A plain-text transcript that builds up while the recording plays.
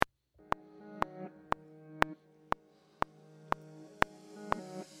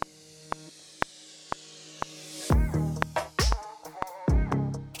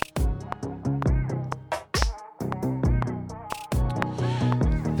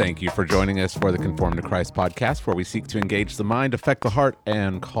Thank you for joining us for the Conform to Christ podcast, where we seek to engage the mind, affect the heart,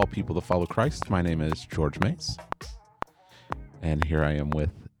 and call people to follow Christ. My name is George Mace, and here I am with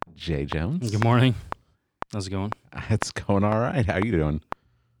Jay Jones. Good morning. How's it going? It's going all right. How you doing?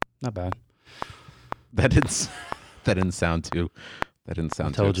 Not bad. That didn't sound too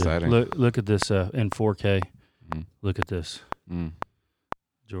exciting. Look at this in 4K. Mm. Look at this,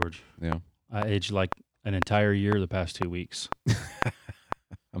 George. Yeah. I aged like an entire year the past 2 weeks.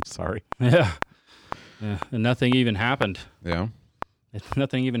 I'm sorry. Yeah. And nothing even happened. Yeah.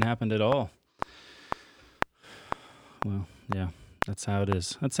 Nothing even happened at all. Well, yeah. That's how it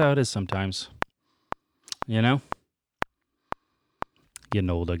is. That's how it is sometimes. You know? Getting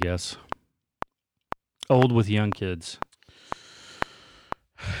old, I guess. Old with young kids.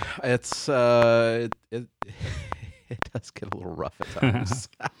 It's it does get a little rough at times.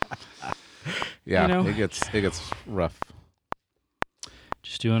 Yeah, You know, it gets rough.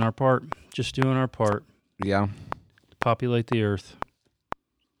 Just doing our part. Yeah. To populate the earth.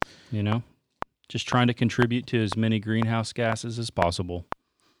 You know? Just trying to contribute to as many greenhouse gases as possible.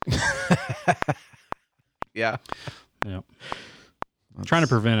 Yeah. Yeah. Trying to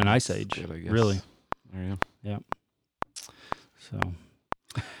prevent an ice age. Good, I guess. Really. There you go. Yeah. So,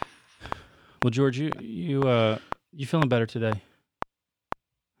 well, George, you feeling better today?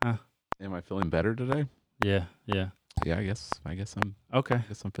 Huh? Am I feeling better today? Yeah. Yeah, I guess I'm Okay.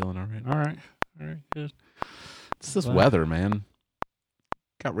 feeling all right. All right. Good. It's this Well, weather, man.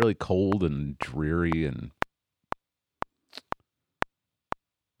 Got really cold and dreary, and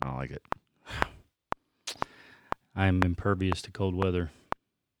I don't like it. I'm impervious to cold weather.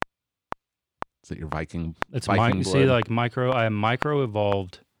 Is it your Viking? It's Viking see, blood? like I am micro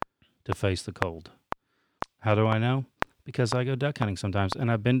evolved to face the cold. How do I know? Because I go duck hunting sometimes,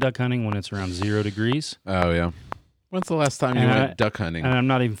 and I've been duck hunting when it's around 0 degrees, Oh yeah. When's the last time you And went duck hunting? and I'm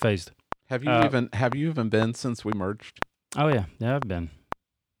not even phased. Have you even been since we merged? Oh yeah, I've been.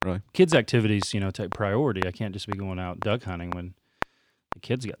 Really? Kids' activities, take priority. I can't just be going out duck hunting when the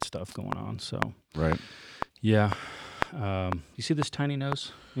kids got stuff going on. So Right. yeah, you see this tiny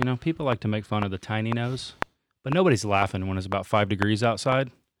nose? People like to make fun of the tiny nose, but nobody's laughing when it's about 5 degrees outside,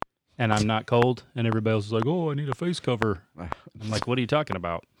 and I'm not cold, and everybody else is like, "Oh, I need a face cover." I'm like, "What are you talking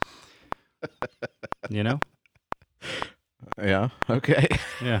about?" Yeah. Okay.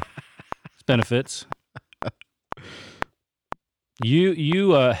 Yeah, it's benefits.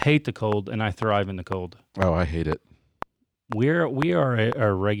 You hate the cold, and I thrive in the cold. Oh, I hate it. We are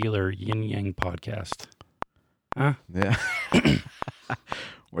a regular yin yang podcast. Huh? Yeah.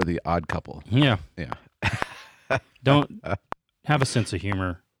 We're the odd couple. Yeah. Yeah. Don't have a sense of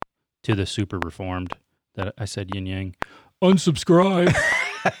humor to the super reformed that I said yin yang. Unsubscribe.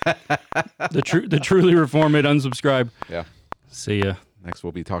 the truly reformed unsubscribe. Yeah. See ya. Next,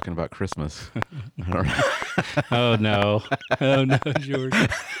 we'll be talking about Christmas. I don't know. Oh no, George.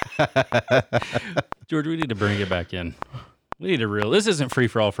 George, we need to bring it back in. We need This isn't Free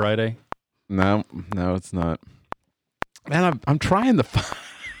for All Friday. No, it's not. Man, I'm trying to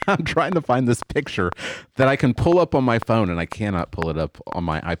find this picture that I can pull up on my phone, and I cannot pull it up on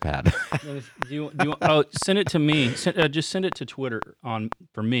my iPad. Do you oh, send it to me. Just send it to Twitter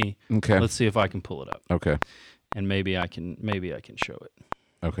for me. Okay. Let's see if I can pull it up. Okay. And maybe I can show it.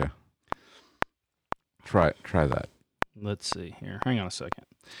 Okay. Try that. Let's see here. Hang on a second.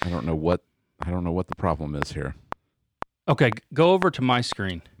 I don't know what the problem is here. Okay, go over to my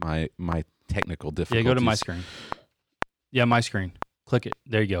screen. My technical difficulties. Yeah, go to my screen. Yeah, my screen. Click it.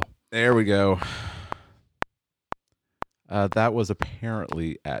 There you go. There we go. That was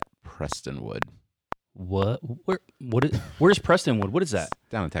apparently at Prestonwood. What? Where's Prestonwood? What is that?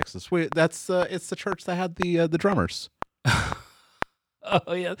 Down in Texas. It's the church that had the drummers.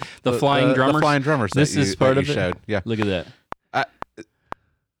 Oh yeah, the flying drummers. The flying drummers. This is part of it. Showed. Yeah. Look at that.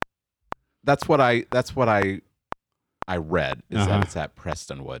 That's what I read is that it's at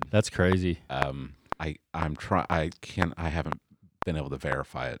Prestonwood. That's crazy. I haven't been able to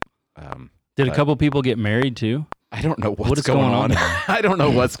verify it. Did a couple people get married too? I don't know what's going on. I don't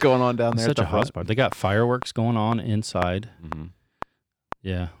know what's going on down there. Such a hotspot. They got fireworks going on inside. Mm-hmm.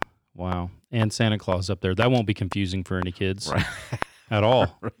 Yeah. Wow. And Santa Claus up there. That won't be confusing for any kids Right. at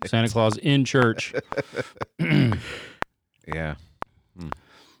all. Right. Santa Claus in church. Yeah.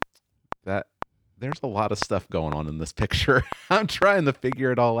 There's a lot of stuff going on in this picture. I'm trying to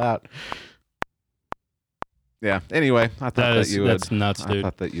figure it all out. Yeah. Anyway, I thought that's nuts, dude. I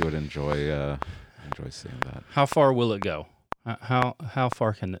thought that you would enjoy seeing that. How far will it go? How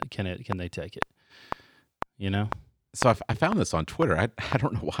far can they take it? So I found this on Twitter. I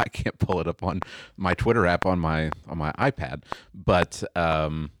don't know why I can't pull it up on my Twitter app on my iPad, but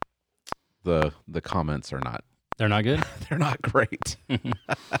the comments are not. They're not good. They're not great.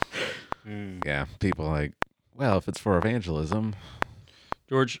 Yeah, people are like, well, if it's for evangelism,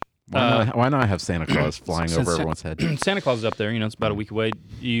 George, why not have Santa Claus flying over everyone's head? Santa Claus is up there. It's about a week away.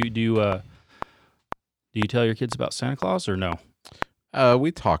 Do you tell your kids about Santa Claus or no?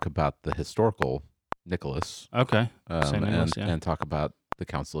 We talk about the historical Nicholas. Okay. Saint Nicholas, and talk about the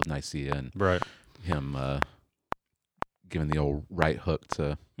Council of Nicaea and right. him giving the old right hook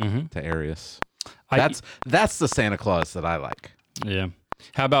to Arius. That's the Santa Claus that I like. Yeah.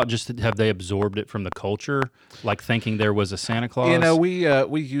 How about just have they absorbed it from the culture, like thinking there was a Santa Claus?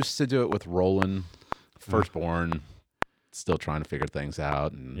 We used to do it with Roland, firstborn, still trying to figure things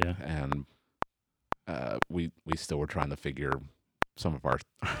out, and we still were trying to figure some of our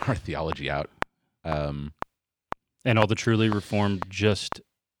theology out. And all the truly reformed just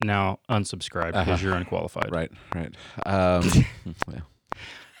now unsubscribe because you're unqualified. Right.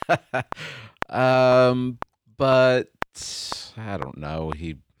 But I don't know.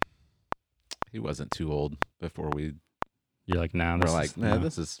 He wasn't too old before we. You're like,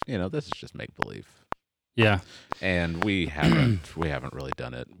 this is just make believe. Yeah, and we haven't really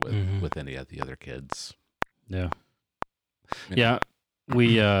done it with any of the other kids. Yeah.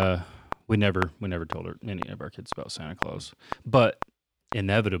 We never told any of our kids about Santa Claus, but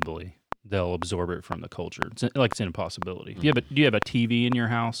inevitably they'll absorb it from the culture. It's an impossibility. Do you have a TV in your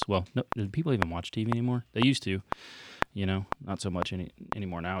house? Well, no, do people even watch TV anymore? They used to, not so much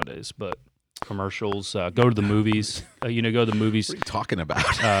anymore nowadays. But commercials, go to the movies. Go to the movies. What are you talking about?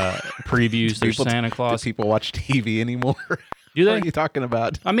 Previews. There's Santa Claus. Do people watch TV anymore? Do they? What are you talking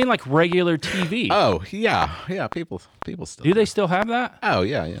about? I mean, like regular TV. Oh yeah. People still. Do they still have that? Oh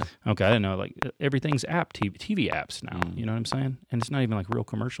yeah. Okay, I didn't know. Like everything's TV apps now. You know what I'm saying? And it's not even like real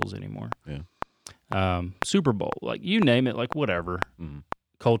commercials anymore. Yeah. Super Bowl, like you name it, like whatever.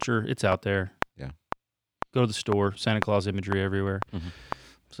 Culture, it's out there. Yeah. Go to the store. Santa Claus imagery everywhere.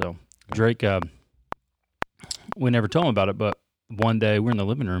 So Drake, we never told him about it, but one day we're in the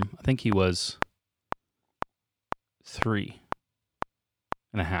living room. I think he was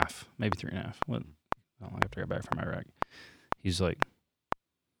 3.5, maybe 3.5. What? After I got back from Iraq, he's like,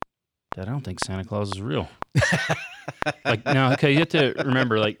 "Dad, I don't think Santa Claus is real." Like, now, okay, you have to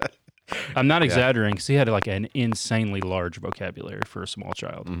remember, like, I'm not exaggerating because he had like an insanely large vocabulary for a small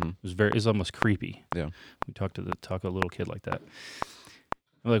child. It was almost creepy. Yeah, we talk to a little kid like that.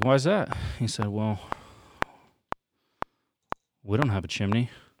 I'm like, "Why is that?" He said, "Well, we don't have a chimney."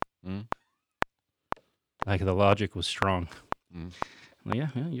 Like the logic was strong. Well, yeah,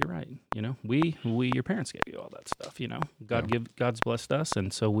 you're right. Your parents gave you all that stuff. God's blessed us,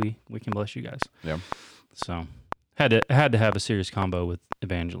 and so we can bless you guys. Yeah. So had to have a serious combo with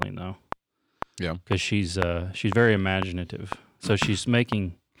Evangeline though. Yeah. Because she's very imaginative. So she's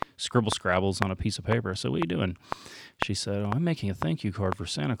making scribble scrabbles on a piece of paper. So what are you doing? She said, "Oh, I'm making a thank you card for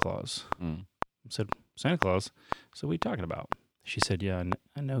Santa Claus." I said, "Santa Claus?" So what are you talking about? She said, "Yeah,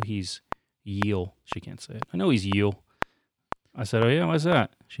 I know he's Yule." She can't say it. "I know he's Yule." I said, "Oh yeah, why's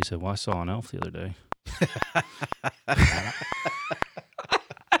that?" She said, "Well, I saw an elf the other day."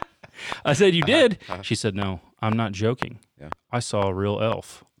 I said, "You did?" She said, "No, I'm not joking. Yeah. I saw a real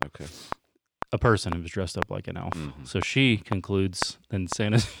elf." Okay. A person who was dressed up like an elf. So she concludes, then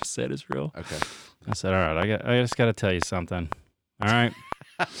Santa's real. Okay. I said, "All right, I just got to tell you something. All right."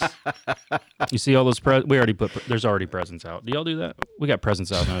 You see all those we already there's already presents out. Do y'all do that? We got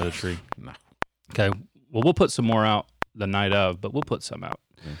presents out under the tree. No. Okay. Well, we'll put some more out the night of, but we'll put some out.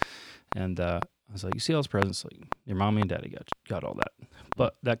 And I was like, "You see all those presents? Like your mommy and daddy got all that,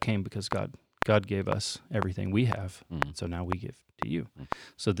 but that came because God gave us everything we have, so now we give to you."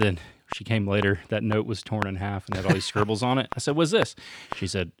 So then she came later. That note was torn in half and had all these scribbles on it. I said, "What's this?" She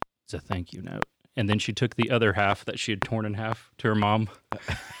said, "It's a thank you note." And then she took the other half that she had torn in half to her mom.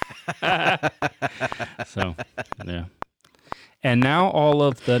 So, yeah. And now all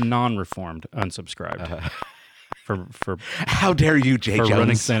of the non-reformed unsubscribed for how dare you, Jay for Jones?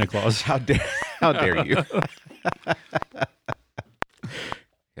 Running Santa Claus. How dare you?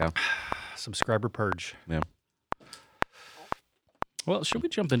 Yeah. Subscriber purge. Yeah. Well, should we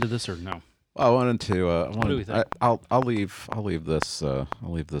jump into this or no? I wanted to. What do we think? I'll leave this. I'll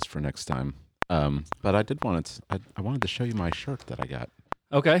leave this for next time. But I did want to. I wanted to show you my shirt that I got.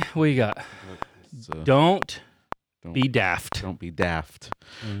 Okay, what you got? Don't be daft. Don't be daft.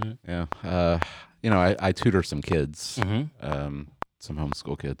 Yeah. I tutor some kids, some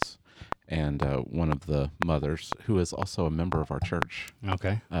homeschool kids, and one of the mothers, who is also a member of our church,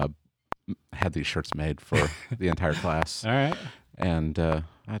 okay, had these shirts made for the entire class. All right. And I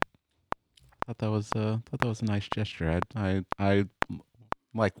thought that was a nice gesture. I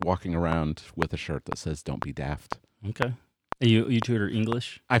like walking around with a shirt that says "Don't be daft." Okay. You tutor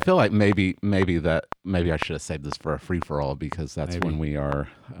English? I feel like maybe I should have saved this for a free for all, because that's when we are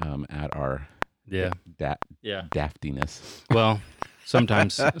at our daftiness. Well,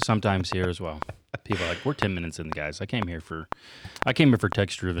 sometimes here as well. People are like, we're 10 minutes in, guys. I came here for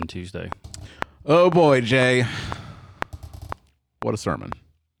Text Driven Tuesday. Oh boy, Jay, what a sermon!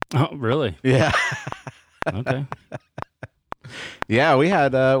 Oh, really? Yeah. Okay. Yeah, we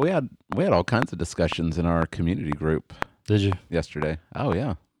had all kinds of discussions in our community group. Did you? Yesterday? Oh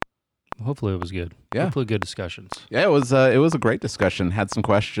yeah. Hopefully it was good. Yeah. Hopefully good discussions. Yeah, it was a great discussion. Had some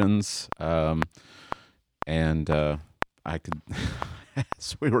questions, and I could,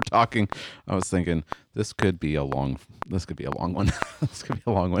 as we were talking, I was thinking this could be a long one. This could be a long one.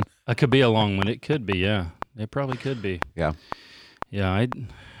 It could be a long one. It could be. Yeah, it probably could be. Yeah. Yeah.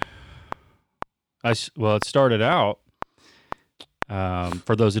 Well, it started out.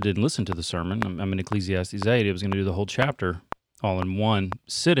 For those who didn't listen to the sermon, I'm in Ecclesiastes 8. It was going to do the whole chapter all in one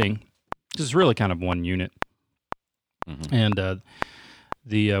sitting. It's really kind of one unit. Mm-hmm. And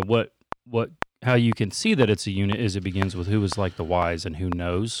how you can see that it's a unit is it begins with who is like the wise and who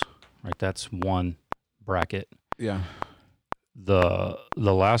knows. Right, that's one bracket. Yeah. The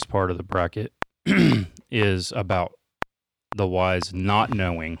last part of the bracket is about the wise not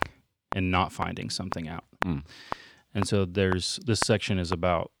knowing and not finding something out. Mm. And so this section is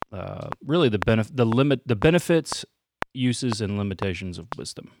about really the benefits, uses, and limitations of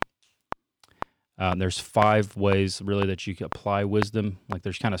wisdom. There's 5 ways really that you can apply wisdom. Like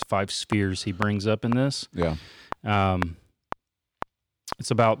there's kind of 5 spheres he brings up in this. Yeah.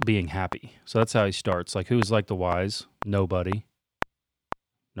 It's about being happy. So that's how he starts. Like who is like the wise? Nobody.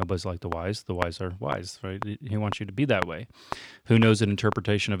 Nobody's like the wise. The wise are wise, right? He wants you to be that way. Who knows an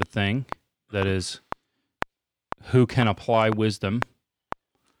interpretation of a thing? That is, who can apply wisdom?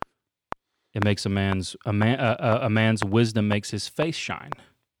 It makes a man's wisdom makes his face shine,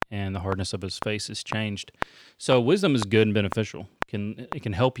 and the hardness of his face is changed. So wisdom is good and beneficial. It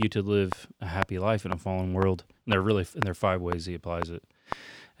can help you to live a happy life in a fallen world. And there are 5 ways he applies it.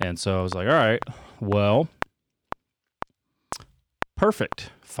 And so I was like, all right, well, perfect.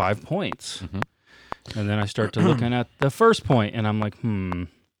 5 points. Mm-hmm. And then I start to looking at the first point, and I'm like,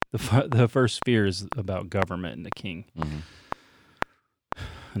 the first sphere is about government and the king. Mm-hmm.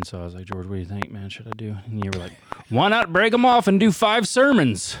 And so I was like, George, what do you think, man? Should I do? And you were like, why not break them off and do 5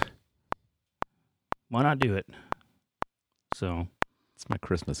 sermons? Why not do it? So it's my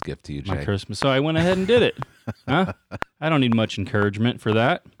Christmas gift to you, Jay. My Christmas. So I went ahead and did it. Huh? I don't need much encouragement for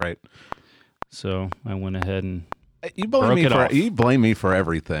that. Right. So I went ahead and you blame me for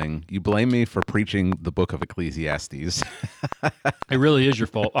everything. You blame me for preaching the book of Ecclesiastes. It really is your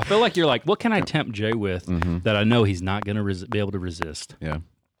fault. I feel like you're like, what can I tempt Jay with that I know he's not going to be able to resist? Yeah.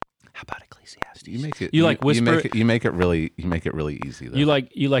 How about Ecclesiastes? You make it. You like whisper. You make it really easy. Though.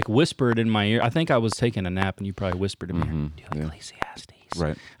 You like whisper it in my ear. I think I was taking a nap and you probably whispered in my ear. Do you like Ecclesiastes?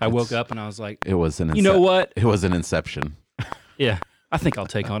 Right. I woke up and I was like, it was an. You know what? It was an inception. Yeah. I think I'll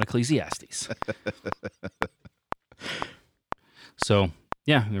take on Ecclesiastes. So,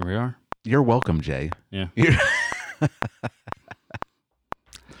 yeah, here we are. You're welcome, Jay. Yeah.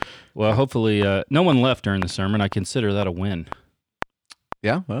 Well, hopefully, no one left during the sermon. I consider that a win.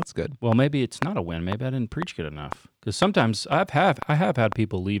 Yeah, well, that's good. Well, maybe it's not a win. Maybe I didn't preach good enough. Because sometimes I have had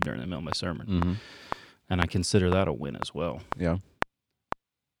people leave during the middle of my sermon, and I consider that a win as well. Yeah.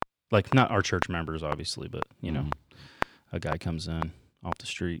 Like, not our church members, obviously, but, you know, a guy comes in off the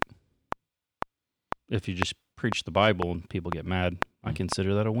street. If you just preach the Bible and people get mad, I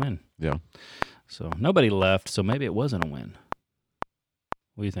consider that a win. Yeah. So nobody left, so maybe it wasn't a win.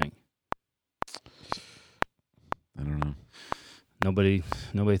 What do you think? I don't know. Nobody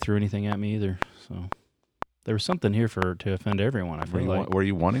threw anything at me either. So there was something here to offend everyone. I feel like. Were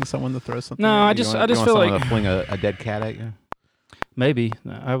you wanting someone to throw something? No, I just feel like to fling a dead cat at you. Maybe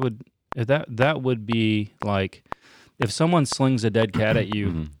I would. That would be like if someone slings a dead cat at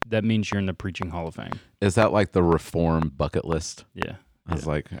you. That means you're in the preaching Hall of Fame. Is that like the reform bucket list? Yeah. I was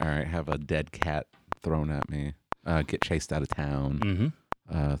like, all right, have a dead cat thrown at me, get chased out of town,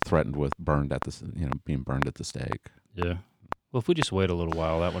 threatened with being burned at the stake. Yeah. Well, if we just wait a little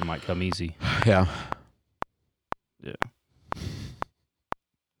while, that one might come easy. Yeah. Yeah.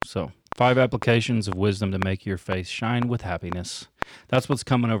 So, 5 applications of wisdom to make your face shine with happiness. That's what's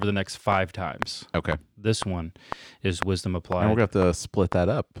coming over the next 5 times. Okay. This one is wisdom applied. And we're going to have to split that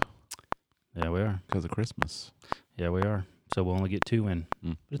up. Yeah, we are. Because of Christmas. Yeah, we are. so we'll only get 2 in.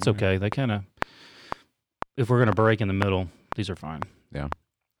 Mm. But it's okay. They kind of, if we're going to break in the middle, these are fine. Yeah.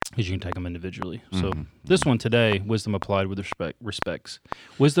 Because you can take them individually. So this one today, wisdom applied with respects.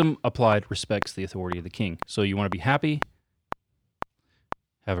 Wisdom applied respects the authority of the king. So you want to be happy,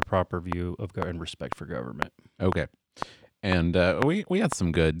 have a proper view of and respect for government. Okay. And we had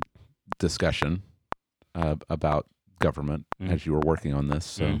some good discussion about government as you were working on this.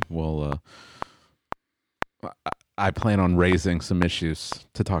 So we'll I plan on raising some issues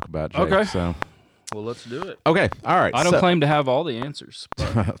to talk about, Jake. Okay. So well, let's do it. okay. All right. I don't claim to have all the answers.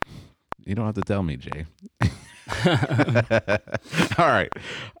 But you don't have to tell me, Jay. All right.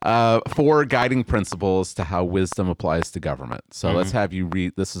 4 guiding principles to how wisdom applies to government. So let's have you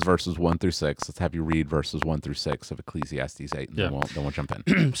read. This is verses 1 through 6. Let's have you read verses 1 through 6 of Ecclesiastes 8, and then we'll jump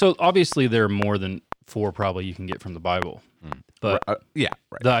in. So obviously there are more than 4 probably you can get from the Bible. But right.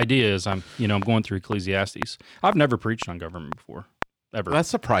 The idea is I'm going through Ecclesiastes. I've never preached on government before, ever. That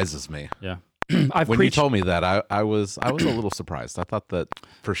surprises me. Yeah. When you told me that, I was a little surprised. I thought that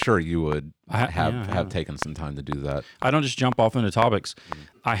for sure you would have taken some time to do that. I don't just jump off into topics.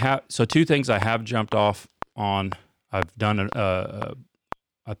 I have 2 things I have jumped off on. I've done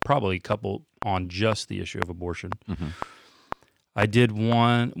probably a couple on just the issue of abortion. I did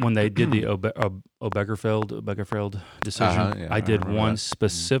one when they did the Obergefell decision. I did one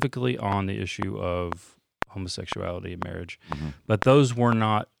specifically on the issue of homosexuality and marriage, but those were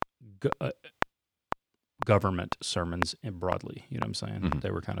not government sermons broadly. You know what I'm saying?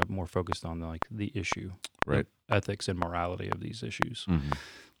 They were kind of more focused on the issue, right? Ethics and morality of these issues.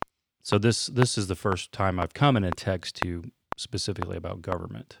 So this is the first time I've come in a text to specifically about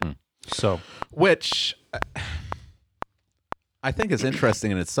government. So which I think is interesting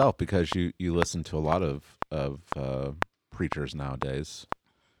in itself, because you listen to a lot of preachers nowadays,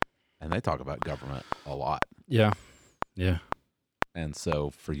 and they talk about government a lot. Yeah. And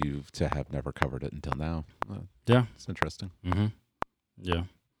so for you to have never covered it until now, it's interesting. Yeah.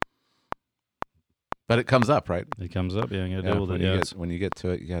 But it comes up, right? It comes up. Yeah, you gotta deal with it. When you get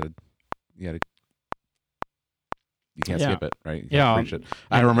to it, you can't skip it, right? Preach it.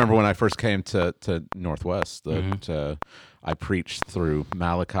 I remember when I first came to Northwest that I preached through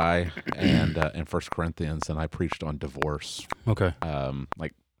Malachi and 1 Corinthians, and I preached on divorce. Okay.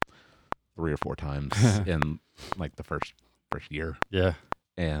 Like 3 or 4 times in like the first year. Yeah.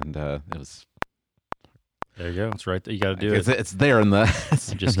 And it was. There you go. It's right there. You got to do it. It's there in the.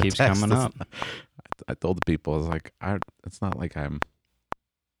 It just keeps coming up. I told the people, I was like, it's not like I'm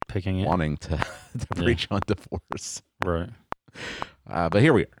picking it, wanting to preach on divorce, right? But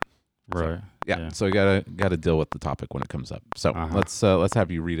here we are, right? So we gotta deal with the topic when it comes up. So let's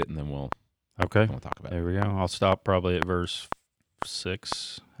have you read it, and then we'll talk about it. There we go. I'll stop probably at verse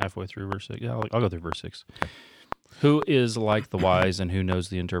 6, halfway through verse 6. Yeah, I'll go through verse 6. Okay. Who is like the wise, and who knows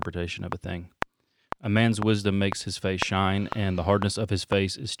the interpretation of a thing? A man's wisdom makes his face shine, and the hardness of his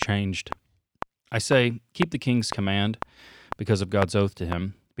face is changed. I say, keep the king's command, because of God's oath to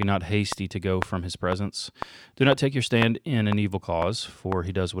him. Be not hasty to go from his presence. Do not take your stand in an evil cause, for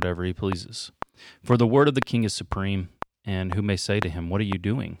he does whatever he pleases. For the word of the king is supreme, and who may say to him, what are you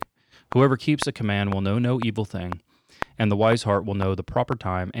doing? Whoever keeps a command will know no evil thing, and the wise heart will know the proper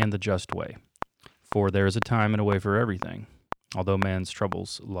time and the just way. For there is a time and a way for everything, although man's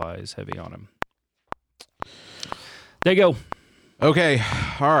troubles lies heavy on him. There you go. Okay.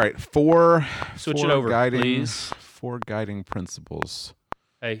 All right. Switch it over, please. 4 guiding principles.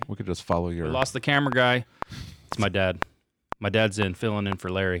 Hey, we could just follow your. We lost the camera guy. It's my dad. My dad's filling in for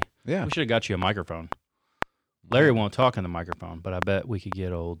Larry. Yeah. We should have got you a microphone. Larry won't talk in the microphone, but I bet we could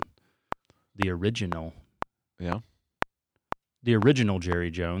get the original. Yeah. The original Jerry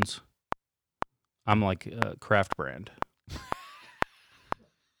Jones. I'm like Kraft brand.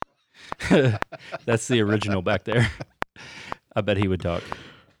 That's the original back there. I bet he would talk.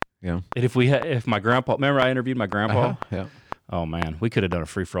 Yeah. And if my grandpa, remember I interviewed my grandpa? Yeah. Oh man, we could have done a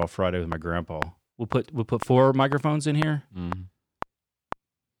free for all Friday with my grandpa. We'll put 4 microphones in here.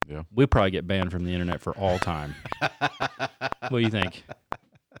 Yeah. We'd probably get banned from the internet for all time. What do you think?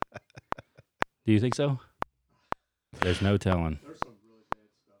 Do you think so? There's no telling. There's some really bad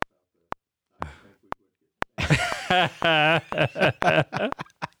stuff out there. I think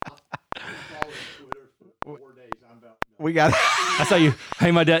we would get. We got. I saw you.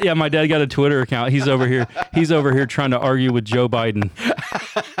 Hey, my dad. Yeah, my dad got a Twitter account. He's over here. He's over here trying to argue with Joe Biden.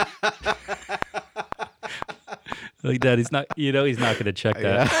 Like that. He's not. He's not going to check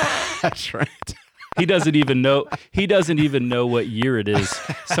that. Yeah, that's right. He doesn't even know. He doesn't even know what year it is.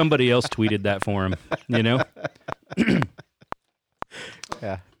 Somebody else tweeted that for him.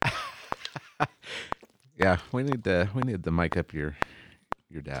 Yeah. Yeah, we need to mic up your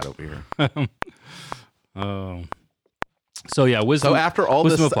dad over here. Oh. So yeah, wisdom. So after all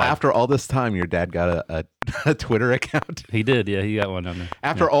wisdom this, applied. after all this time, your dad got a Twitter account. He did. Yeah, he got one on there.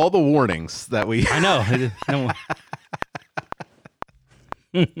 After all the warnings that we, I know.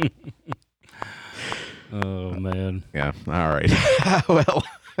 Oh man. yeah, all right. Well,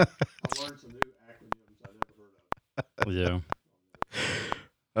 I learned some new acronyms I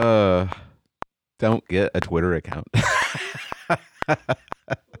never heard of. don't get a Twitter account.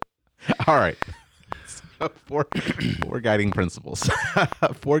 All right. So four guiding principles.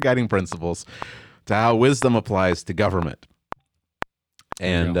 Four guiding principles to how wisdom applies to government.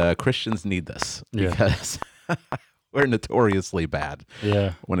 And Christians need this because we're notoriously bad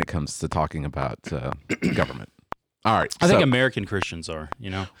when it comes to talking about government. All right. I think American Christians are,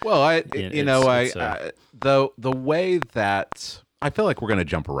 Well, the way that I feel like we're going to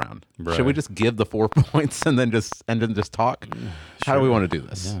jump around. Right. Should we just give the 4 points and then just talk? How do we want to do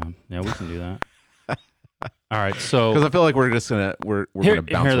this? Yeah, we can do that. All right, so Because I feel like we're just gonna gonna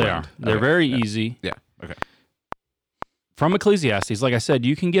bounce here they around. are. They're very easy. Yeah. Okay. From Ecclesiastes, like I said,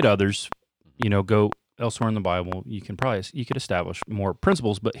 you can get others. Go elsewhere in the Bible. You could establish more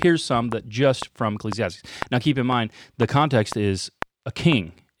principles, but here's some that just from Ecclesiastes. Now, keep in mind the context is a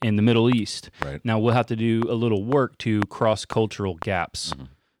king in the Middle East. Right. Now we'll have to do a little work to cross cultural gaps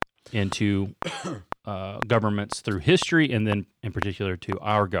into governments through history, and then in particular to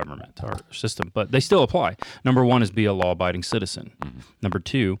our government, our system. But they still apply. Number one is be a law-abiding citizen. Number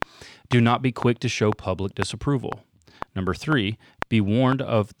two, do not be quick to show public disapproval. Number three, be warned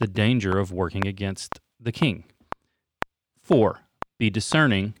of the danger of working against the king. 4, be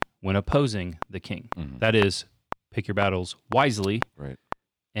discerning when opposing the king. That is, pick your battles wisely, Right.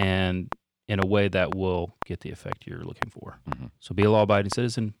 and in a way that will get the effect you're looking for. So be a law-abiding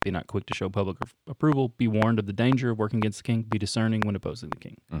citizen, be not quick to show public approval, be warned of the danger of working against the king, be discerning when opposing the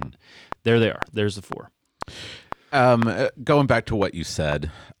king. There they are. There's the 4. Going back to what you said,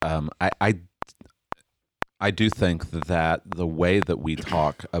 I do think that the way that we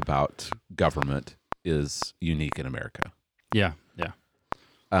talk about government is unique in America. Yeah.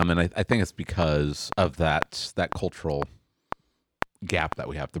 And I think it's because of that cultural gap that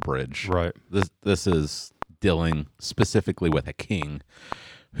we have to bridge. Right. This is dealing specifically with a king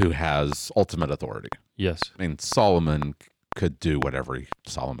who has ultimate authority. Yes. I mean, Solomon could do whatever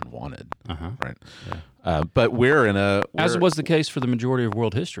Solomon wanted, right? Yeah. But as was the case for the majority of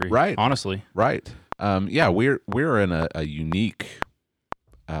world history, Right. Honestly, right. We're in a unique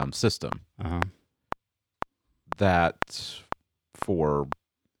system that for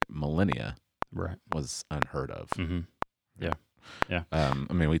millennia right. was unheard of. Yeah.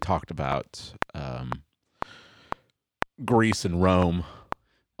 I mean, we talked about Greece and Rome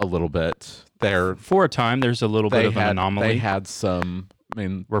a little bit. For a time, there's a little bit of an anomaly. They had some. I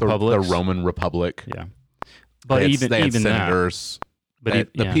mean, the Republics. Roman Republic. Yeah, but they had even senators.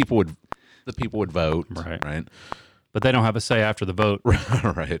 that, the people would vote. Right. But they don't have a say after the vote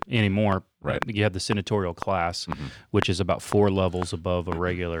Right. anymore. Right. You have the senatorial class, which is about 4 levels above a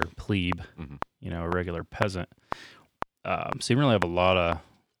regular plebe, a regular peasant. So you really have a lot of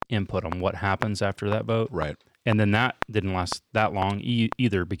input on what happens after that vote. Right. And then that didn't last that long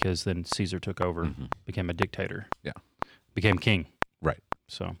either, because then Caesar took over, became a dictator. Yeah. Became king. Right.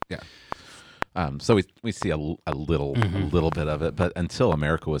 So yeah. So we see a little bit of it, but until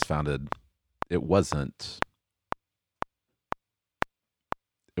America was founded, it wasn't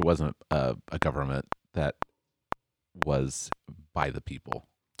a government that was by the people.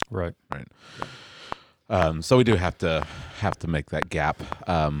 Right. So we do have to make that gap.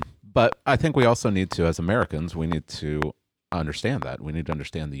 But I think we also need to, as Americans, we need to understand that. We need to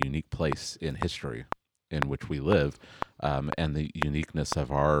understand the unique place in history in which we live, and the uniqueness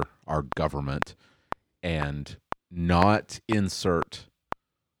of our government, and not insert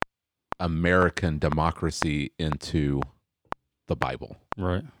American democracy into the Bible.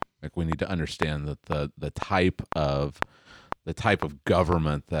 Right. Like, we need to understand that the type of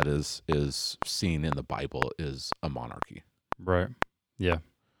government that is seen in the Bible is a monarchy. Right. Yeah.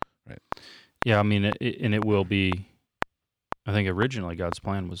 Right. Yeah. I mean, it will be. I think originally God's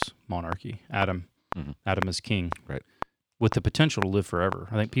plan was monarchy. Adam is king. Right. With the potential to live forever.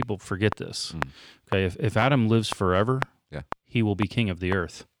 I think people forget this. Okay. If Adam lives forever, he will be king of the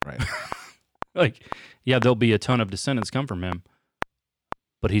earth. Right. There'll be a ton of descendants come from him,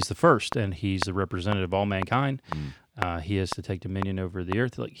 but he's the first, and he's the representative of all mankind. He has to take dominion over the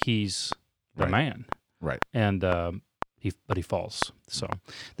earth. Like, he's the man. Right. And but he falls. So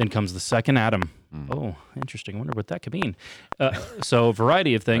then comes the second Adam. Mm. Oh, interesting. I wonder what that could mean. So a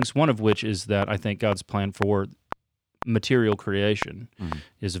variety of things, one of which is that I think God's plan for material creation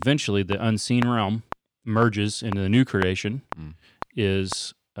is eventually the unseen realm merges into the new creation,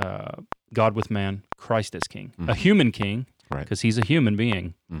 is God with man, Christ as king, a human king, because he's a human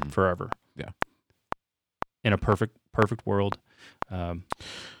being forever. Yeah. In a perfect world.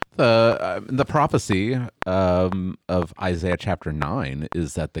 The prophecy of Isaiah chapter 9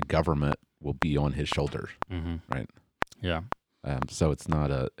 is that the government will be on his shoulders, right? Yeah. So it's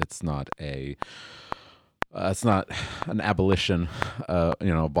not an abolition,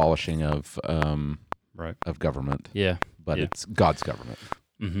 abolishing of of government. Yeah. But it's God's government,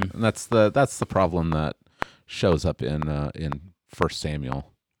 Mm-hmm. and that's the problem that shows up in 1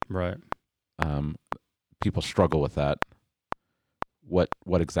 Samuel. Right. People struggle with that. What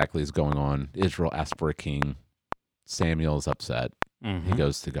exactly is going on? Israel asked for a king. Samuel is upset. He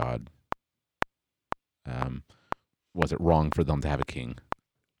goes to God. Was it wrong for them to have a king?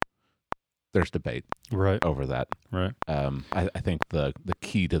 There's debate over that. Right. I think the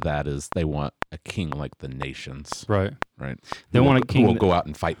key to that is they want a king like the nations. Right. Right. They want a king who will go out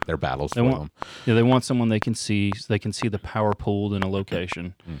and fight their battles for them. Yeah, they want someone they can see the power pooled in a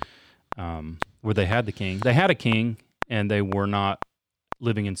location where they had the king. They had a king, and they were not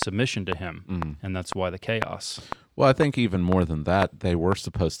living in submission to him, and that's why the chaos. Well, I think even more than that, they were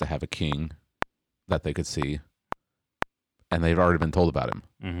supposed to have a king that they could see, and they've already been told about him.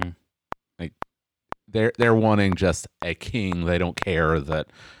 Mm-hmm. Like they're wanting just a king. They don't care that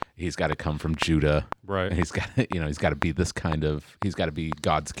he's got to come from Judah, right? And he's got to be this kind of. He's got to be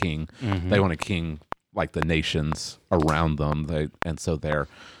God's king. They want a king like the nations around them. So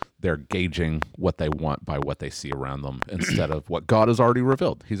they're gauging what they want by what they see around them instead of what God has already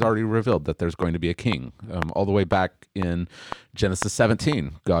revealed. He's already revealed that there's going to be a king. All the way back in Genesis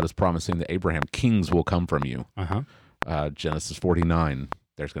 17, God is promising to Abraham, kings will come from you. Genesis 49,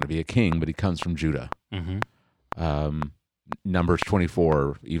 there's going to be a king, but he comes from Judah. Numbers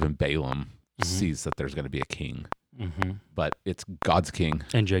 24, even Balaam sees that there's going to be a king, but it's God's king.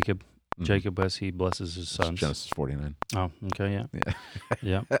 And Jacob. Jacob, as he blesses his sons. Genesis 49. Oh, okay,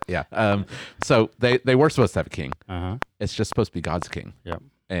 yeah. Yeah. So they were supposed to have a king. It's just supposed to be God's king. Yep.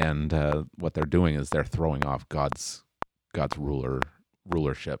 And what they're doing is they're throwing off God's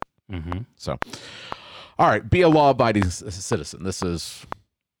rulership. So, all right, be a law-abiding citizen. This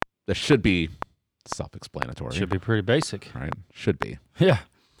should be self-explanatory. Should be pretty basic, right? Should be. Yeah,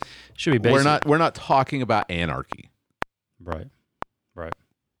 should be basic. We're not talking about anarchy. Right.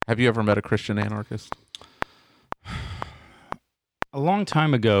 Have you ever met a Christian anarchist? A long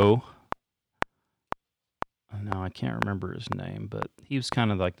time ago. No, I can't remember his name, but he was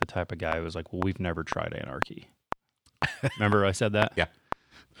kind of like the type of guy who was like, well, we've never tried anarchy. Remember I said that? Yeah.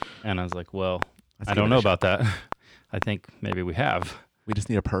 And I was like, well, I don't know about that. I think maybe we have. We just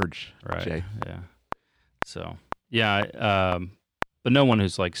need a purge, right? Jay. Yeah. So, yeah, but no one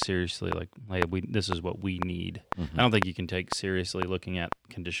who's like seriously like, hey, this is what we need. I don't think you can take seriously looking at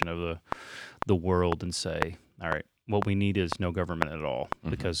condition of the world and say, all right, what we need is no government at all,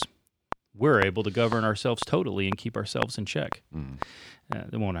 because we're able to govern ourselves totally and keep ourselves in check.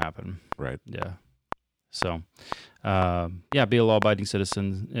 It won't happen. Right. Yeah. So, be a law-abiding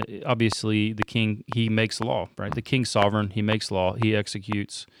citizen. Obviously, the king, he makes law, right? The king's sovereign. He makes law. He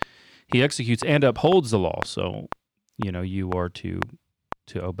executes and upholds the law. So, you are to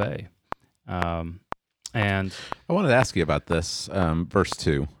obey. And I wanted to ask you about this, verse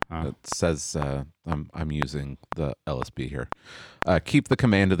 2. It says, I'm using the LSB here. Keep the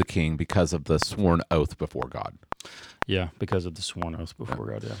command of the king because of the sworn oath before God. Yeah, because of the sworn oath before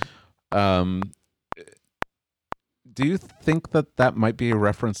God, yeah. Do you think that might be a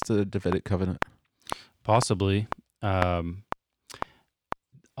reference to the Davidic covenant? Possibly.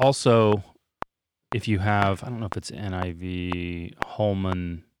 Also, if you have, I don't know if it's NIV,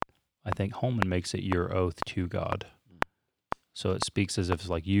 I think Holman makes it your oath to God. So it speaks as if it's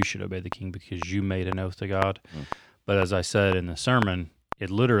like you should obey the king because you made an oath to God. But as I said in the sermon, it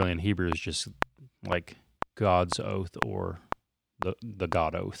literally in Hebrew is just like God's oath or the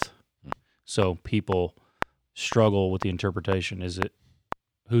God oath. So people struggle with the interpretation. Is it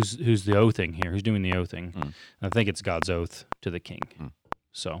who's the oathing here? Who's doing the oathing? And I think it's God's oath to the king.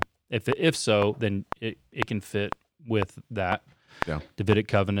 So if so, then it can fit with that Davidic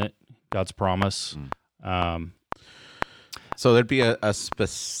covenant, God's promise. So there'd be a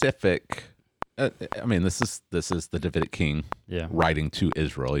specific. This is the Davidic king writing to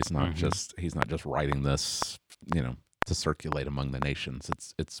Israel. He's not just writing this, to circulate among the nations.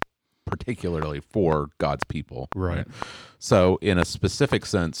 It's particularly for God's people. Right. So, in a specific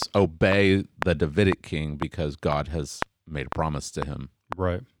sense, obey the Davidic king because God has made a promise to him.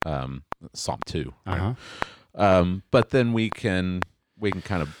 Right. Psalm 2. Uh-huh. Right? But then we can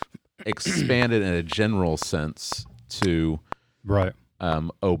kind of expand it in a general sense to Right.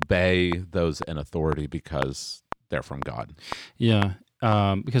 Obey those in authority because they're from God. Yeah.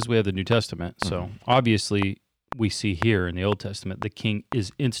 Because we have the New Testament. So obviously we see here in the Old Testament, the king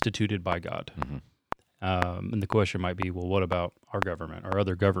is instituted by God. And the question might be, well, what about our government or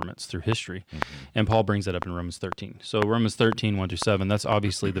other governments through history? And Paul brings that up in Romans 13. So Romans 13, 1-7, that's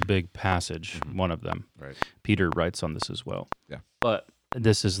obviously the big passage, one of them. Right. Peter writes on this as well. Yeah. But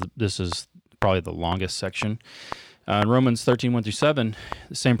this is probably the longest section. In Romans 13, 1-7,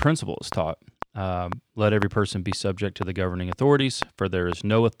 the same principle is taught. Let every person be subject to the governing authorities, for there is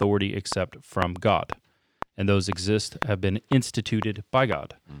no authority except from God, and those have been instituted by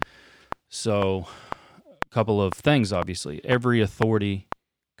God. So, a couple of things, obviously. Every authority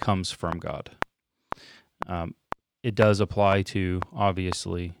comes from God. It does apply to,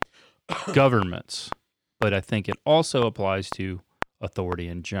 obviously, governments, but I think it also applies to authority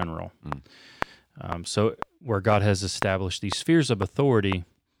in general. So where God has established these spheres of authority,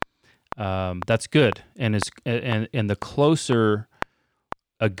 that's good. And the closer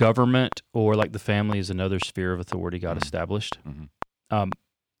a government or like the family is another sphere of authority God established,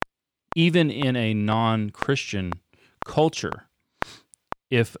 even in a non-Christian culture,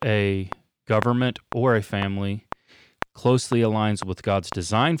 if a government or a family closely aligns with God's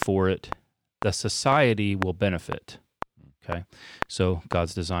design for it, the society will benefit. Okay, so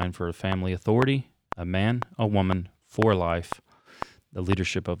God's design for a family authority, a man, a woman, for life, the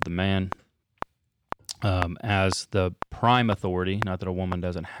leadership of the man as the prime authority, not that a woman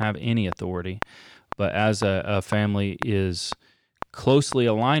doesn't have any authority, but as a family is closely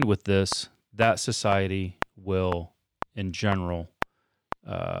aligned with this, that society will, in general,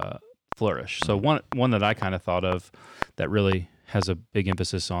 flourish. So one that I kind of thought of that really has a big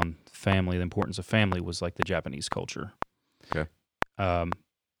emphasis on family, the importance of family, was like the Japanese culture. Okay.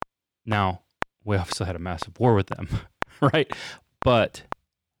 Now, we obviously had a massive war with them, right? But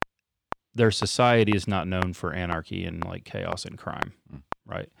their society is not known for anarchy and like chaos and crime,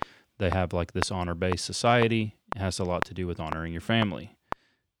 right? They have like this honor-based society. It has a lot to do with honoring your family.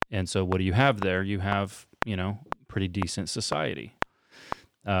 And so what do you have there? You have, pretty decent society.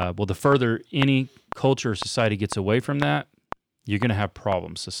 Well, the further any culture or society gets away from that, you're going to have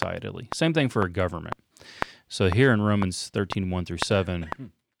problems societally. Same thing for a government. So here in Romans 13,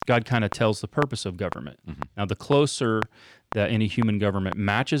 1-7, God kind of tells the purpose of government. Now, the closer that any human government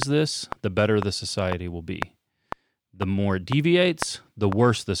matches this, the better the society will be. The more it deviates, the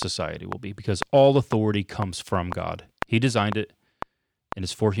worse the society will be, because all authority comes from God. He designed it, and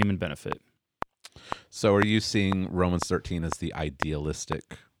it's for human benefit. So are you seeing Romans 13 as the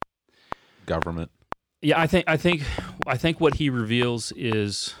idealistic government? Yeah, I think what he reveals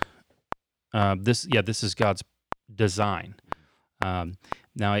is this is God's design.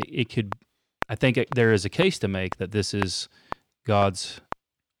 Now, I think there is a case to make that this is God's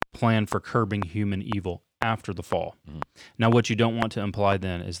plan for curbing human evil after the fall. Now, what you don't want to imply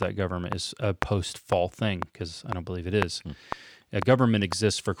then is that government is a post-fall thing, because I don't believe it is. A government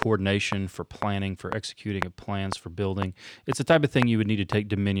exists for coordination, for planning, for executing of plans, for building. It's the type of thing you would need to take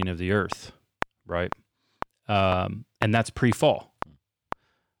dominion of the earth, right? And that's pre-fall.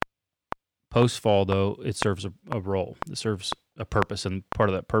 Post-fall, though, it serves a role. It serves a purpose, and part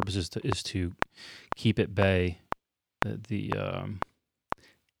of that purpose is to keep at bay the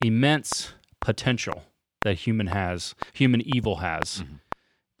immense potential that human evil has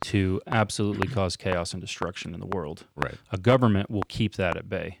to absolutely cause chaos and destruction in the world. Right. A government will keep that at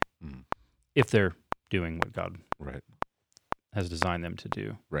bay if they're doing what God has designed them to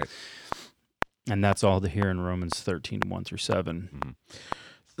do. Right. And that's all here in Romans 13, 1-7.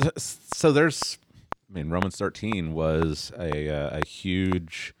 So Romans 13 was a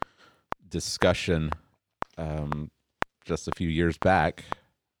huge discussion just a few years back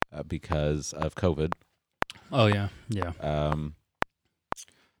because of COVID. Oh, yeah.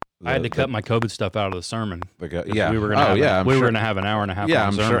 I had to cut my COVID stuff out of the sermon. We were going to have an hour and a half. Yeah,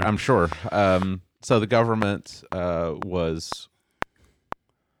 on the sermon. I'm sure. So the government was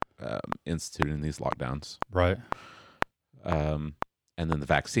instituting these lockdowns, right? And then the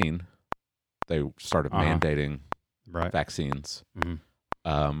vaccine, they started mandating vaccines.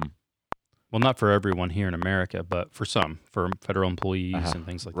 Well, not for everyone here in America, but for some, for federal employees and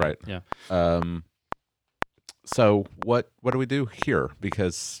things like that. Yeah. So what do we do here?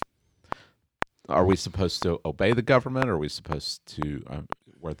 Because are we supposed to obey the government? Or are we supposed to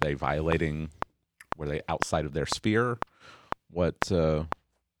were they violating? Were they outside of their sphere? What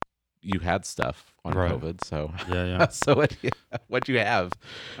you had stuff on Right. COVID, so Yeah. so what you have?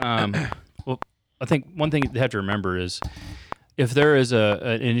 Well, I think one thing you have to remember is if there is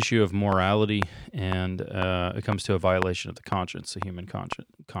an issue of morality and it comes to a violation of the conscience, the human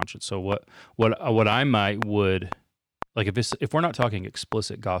conscience. So what I would like if we're not talking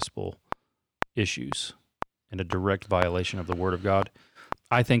explicit gospel issues and a direct violation of the Word of God,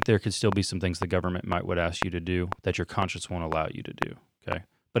 I think there could still be some things the government would ask you to do that your conscience won't allow you to do. Okay,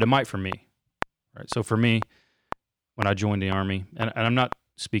 but it might for me. Right. So for me, when I joined the Army, and I'm not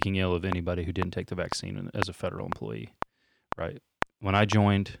speaking ill of anybody who didn't take the vaccine as a federal employee, right? When I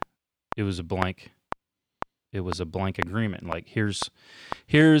joined, it was a blank agreement. Like,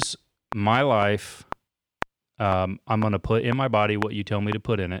 here's my life. I'm going to put in my body what you tell me to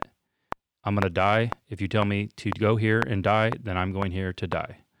put in it. I'm going to die. If you tell me to go here and die, then I'm going here to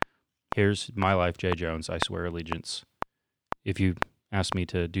die. Here's my life, Jay Jones. I swear allegiance. If you ask me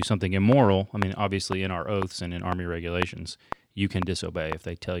to do something immoral, I mean, obviously in our oaths and in Army regulations, you can disobey if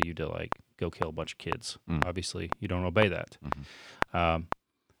they tell you to, like, go kill a bunch of kids. Obviously, you don't obey that.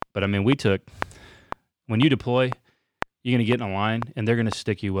 But I mean, when you deploy, you're going to get in a line and they're going to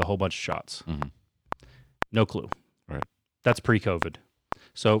stick you with a whole bunch of shots. No clue. Right. That's pre-COVID.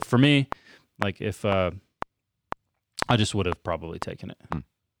 So for me, like, if I just would have probably taken it.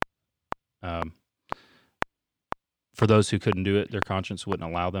 For those who couldn't do it, their conscience wouldn't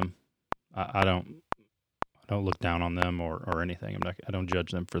allow them. I don't look down on them or anything. I don't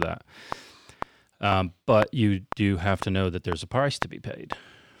judge them for that. But you do have to know that there's a price to be paid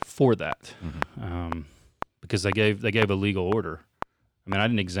for that, because they gave a legal order. I mean, I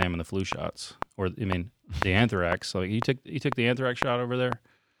didn't examine the flu shots, the anthrax. Like, you took the anthrax shot over there.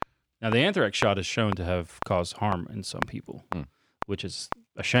 Now, the anthrax shot is shown to have caused harm in some people, which is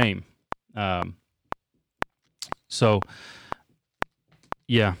a shame. So,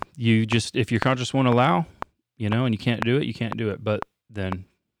 yeah, if your conscience won't allow, and you can't do it, you can't do it. But then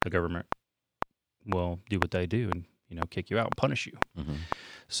the government will do what they do and, kick you out and punish you.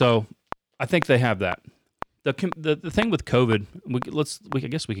 So I think they have that. The thing with COVID, I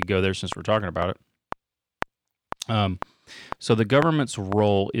guess we could go there since we're talking about it. So the government's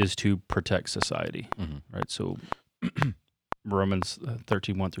role is to protect society, right? So Romans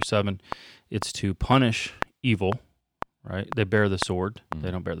 13:1-7, it's to punish evil, right? They bear the sword. They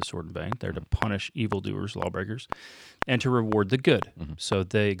don't bear the sword in vain. They're to punish evildoers, lawbreakers, and to reward the good. So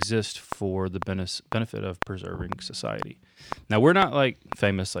they exist for the benefit of preserving society. Now, we're not like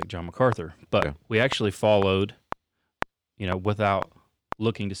famous like John MacArthur, but we actually followed, without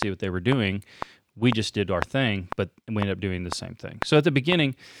looking to see what they were doing. We just did our thing, but we ended up doing the same thing. So at the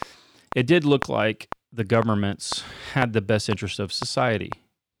beginning, it did look like the governments had the best interest of society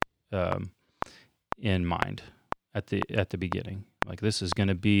in mind at the beginning. Like, this is going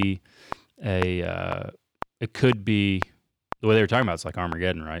to be it could be, the way they were talking about, it's like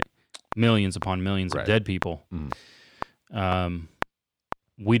Armageddon, right? Millions upon millions of dead people.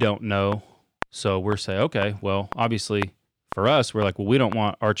 We don't know. So we're saying, okay, well, obviously for us, we're like, well, we don't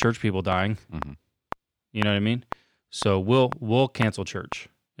want our church people dying. You know what I mean? So we'll cancel church.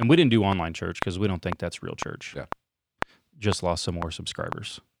 And we didn't do online church because we don't think that's real church. Yeah. Just lost some more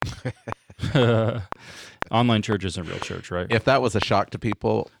subscribers. Online church isn't real church, right? If that was a shock to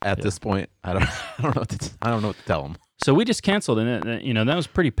people at this point, I don't know what to tell them. So we just canceled, and that was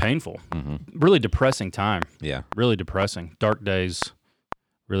pretty painful. Really depressing time. Yeah. Really depressing. Dark days.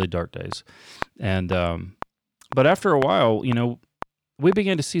 Really dark days. And but after a while, we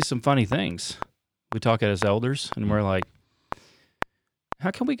began to see some funny things. We talk as elders, and we're like,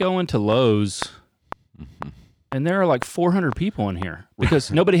 how can we go into Lowe's and there are like 400 people in here because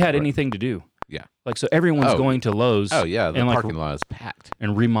nobody had anything to do? Yeah. Like, so everyone's going to Lowe's. Oh, yeah. The and parking lot is packed.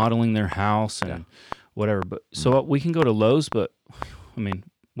 And remodeling their house and whatever. But so we can go to Lowe's, but I mean,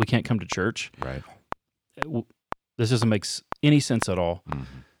 we can't come to church. Right. This doesn't make any sense at all.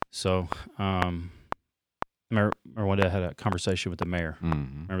 So, I remember one day I had a conversation with the mayor.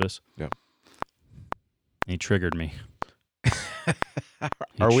 Remember this? Yeah. And he triggered me.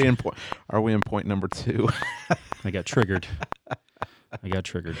 Are we in point number 2? I got triggered.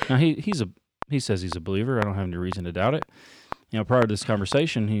 Now he says he's a believer. I don't have any reason to doubt it. Prior to this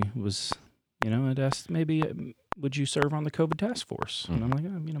conversation, he was, had asked, maybe would you serve on the COVID task force? And I'm like,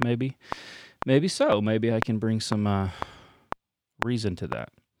 maybe so. Maybe I can bring some reason to that.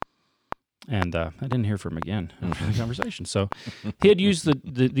 And I didn't hear from him again in the conversation. So he had used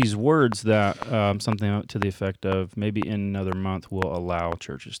these words that something to the effect of, maybe in another month we'll allow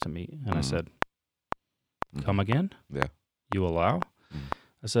churches to meet. And I said, come again? Yeah. You allow?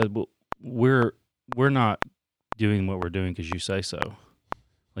 I said, well, we're not doing what we're doing because you say so.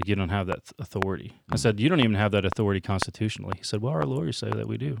 Like, you don't have that authority. I said, you don't even have that authority constitutionally. He said, well, our lawyers say that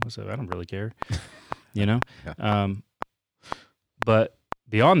we do. I said, I don't really care, you know? Yeah. But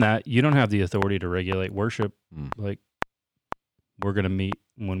beyond that, you don't have the authority to regulate worship. Like, we're going to meet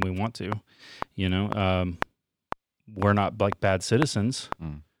when we want to, you know? We're not like bad citizens,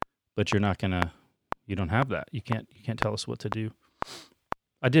 but you don't have that. You can't tell us what to do.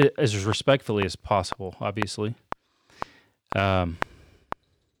 I did it as respectfully as possible, obviously.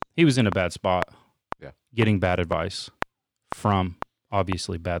 He was in a bad spot, getting bad advice from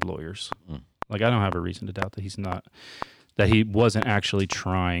obviously bad lawyers. Like, I don't have a reason to doubt that he wasn't actually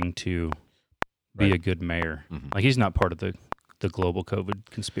trying to be a good mayor. Like, he's not part of the global COVID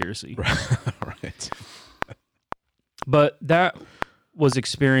conspiracy. Right. But that was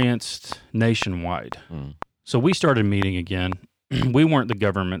experienced nationwide. So we started meeting again. We weren't the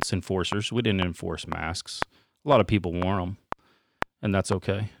government's enforcers. We didn't enforce masks. A lot of people wore them, and that's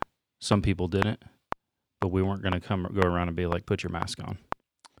okay. Some people didn't, but we weren't going to go around and be like, put your mask on.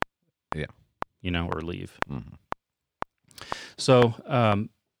 Yeah. You know, or leave. So,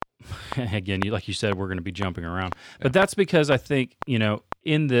 again, like you said, we're going to be jumping around. Yeah. But that's because I think, you know,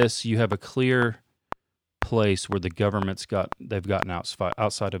 in this, you have a clear place where the government's they've gotten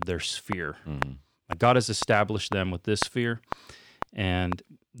outside of their sphere. Like, God has established them with this sphere, and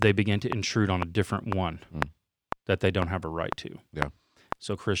they begin to intrude on a different one that they don't have a right to. Yeah.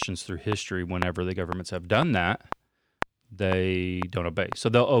 So Christians through history, whenever the governments have done that, they don't obey. So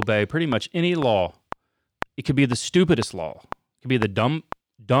they'll obey pretty much any law. It could be the stupidest law. It could be the dumb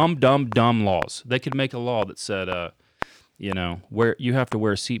laws. They could make a law that said, you know, where you have to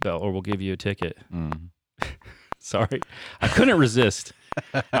wear a seatbelt or we'll give you a ticket. Sorry. I couldn't resist.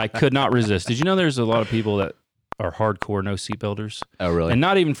 I could not resist. Did you know there's a lot of people that are hardcore no seatbelters? Oh, really? And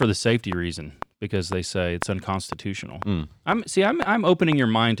not even for the safety reason, because they say it's unconstitutional. I'm opening your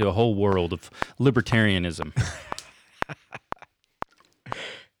mind to a whole world of libertarianism.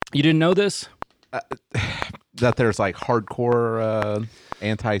 You didn't know this? That there's like hardcore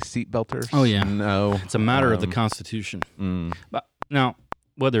anti-seatbelters? Oh, yeah. No. It's a matter of the Constitution. But now,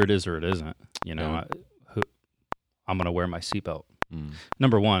 whether it is or it isn't, you know, I'm going to wear my seatbelt.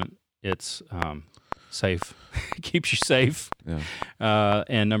 Number one, it's safe. It keeps you safe. Yeah.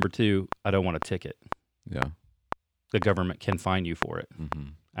 And number two, I don't want a ticket. Yeah. The government can fine you for it.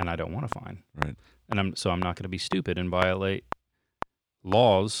 And I don't want a fine. Right. And I'm not going to be stupid and violate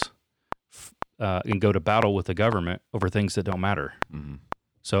laws and go to battle with the government over things that don't matter.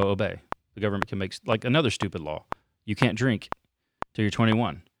 So obey. The government can make, like, another stupid law. You can't drink till you're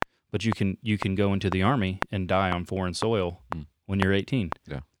 21, but you can go into the army and die on foreign soil when you're 18.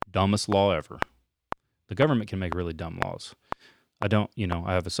 Yeah. Dumbest law ever. The government can make really dumb laws. I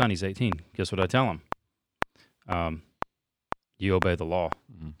have a son, he's 18. Guess what I tell him? You obey the law.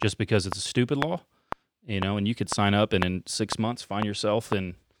 Just because it's a stupid law, you know, and you could sign up and in 6 months find yourself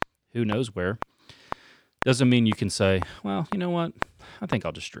in who knows where. Doesn't mean you can say, well, you know what? I think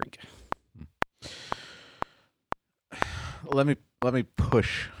I'll just drink. Let me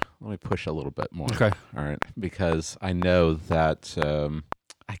push a little bit more. Okay. All right. Because I know that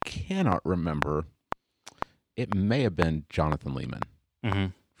I cannot remember. It may have been Jonathan Lehman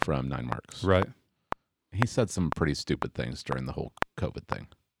from 9 Marks. Right. He said some pretty stupid things during the whole COVID thing.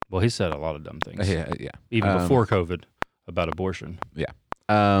 Well, he said a lot of dumb things. Yeah. Even before COVID about abortion. Yeah.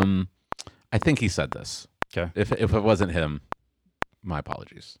 I think he said this. Okay. If it wasn't him, my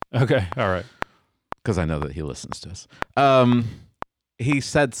apologies. Okay. All right. Because I know that he listens to us. He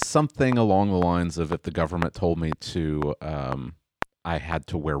said something along the lines of, if the government told me to, I had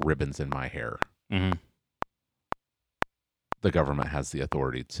to wear ribbons in my hair. The government has the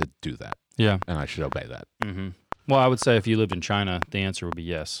authority to do that. Yeah. And I should obey that. Well, I would say if you lived in China, the answer would be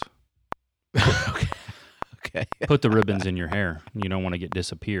yes. Okay. Put the ribbons in your hair. You don't want to get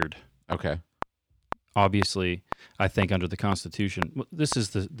disappeared. Okay. Obviously, I think under the Constitution, this is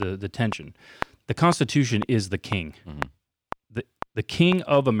the tension. The Constitution is the king. The king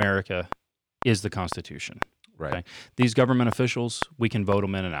of America is the Constitution. Right. Okay? These government officials, we can vote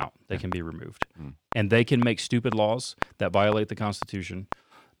them in and out. They can be removed. And they can make stupid laws that violate the Constitution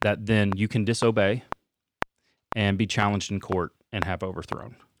that then you can disobey and be challenged in court and have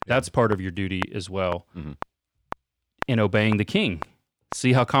overthrown. That's part of your duty as well in obeying the king.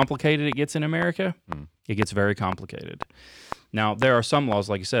 See how complicated it gets in America? It gets very complicated. Now, there are some laws,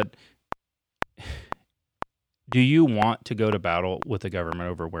 like you said. Do you want to go to battle with the government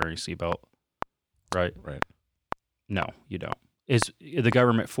over wearing a seatbelt? Right? Right. No, you don't. Is the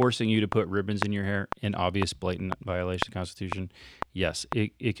government forcing you to put ribbons in your hair in obvious, blatant violation of the Constitution? Yes,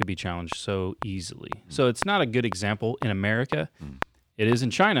 it could be challenged so easily. So it's not a good example in America. It is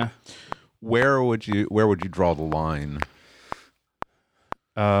in China. Where would you draw the line?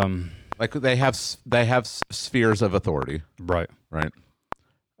 Like they have spheres of authority, Right. right?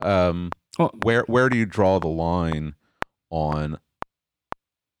 Where do you draw the line on?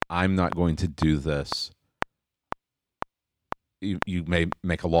 I'm not going to do this. You may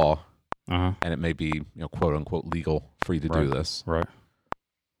make a law, and it may be quote unquote legal for you to do this, right?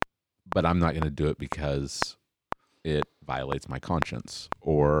 But I'm not going to do it because it violates my conscience,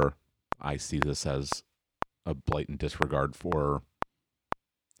 or I see this as a blatant disregard for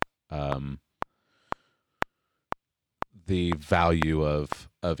the value of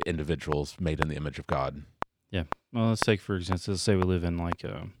individuals made in the image of God. Yeah. Well, let's take for instance. Let's say we live in like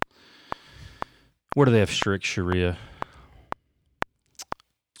where do they have strict Sharia?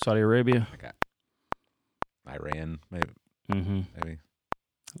 Saudi Arabia. Okay. Iran, maybe. Maybe.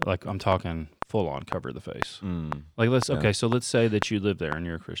 Like I'm talking full on cover the face. Like so let's say that you live there and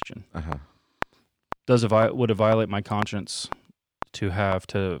you're a Christian. Would it violate my conscience to have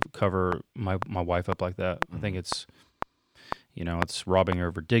to cover my wife up like that? I think it's it's robbing her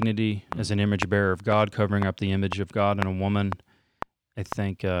of her dignity as an image bearer of God, covering up the image of God in a woman. I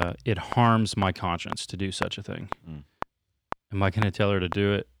think it harms my conscience to do such a thing. Am I going to tell her to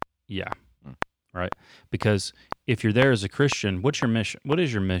do it? Yeah. Right? Because if you're there as a Christian, what's your mission? What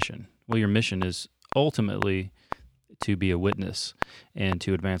is your mission? Well, your mission is ultimately to be a witness and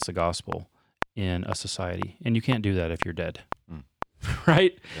to advance the gospel in a society. And you can't do that if you're dead.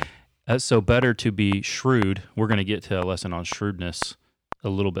 Right? Yeah. So better to be shrewd. We're going to get to a lesson on shrewdness a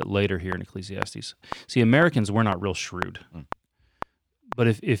little bit later here in Ecclesiastes. See, Americans, we're not real shrewd. But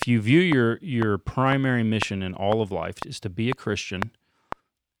if you view your primary mission in all of life is to be a Christian,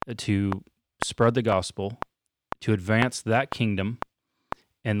 to spread the gospel, to advance that kingdom,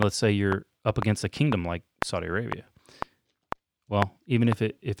 and let's say you're up against a kingdom like Saudi Arabia. Well, even if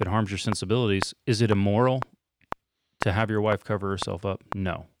it harms your sensibilities, is it immoral to have your wife cover herself up?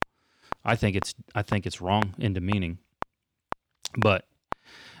 No. I think it's wrong in demeaning. But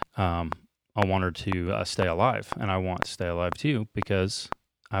I want her to stay alive, and I want to stay alive too, because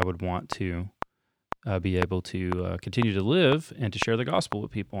I would want to be able to continue to live and to share the gospel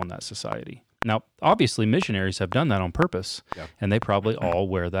with people in that society. Now, obviously, missionaries have done that on purpose, and they probably all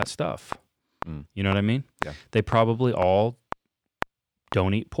wear that stuff. You know what I mean? Yeah. They probably all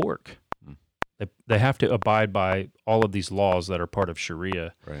don't eat pork. They have to abide by all of these laws that are part of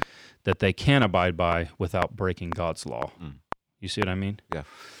Sharia, right, that they can abide by without breaking God's law. You see what I mean? Yeah.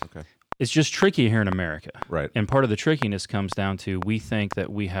 Okay. It's just tricky here in America. Right. And part of the trickiness comes down to we think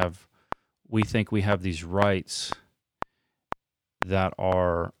we have these rights that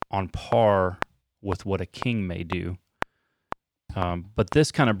are on par with what a king may do. But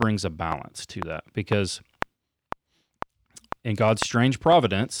this kind of brings a balance to that, because in God's strange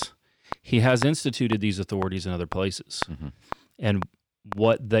providence, he has instituted these authorities in other places. And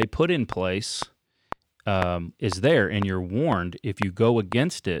what they put in place is there, and you're warned if you go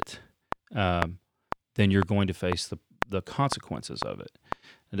against it, then you're going to face the consequences of it.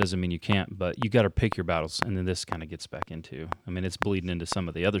 It doesn't mean you can't, but you got to pick your battles. And then this kind of gets back into, it's bleeding into some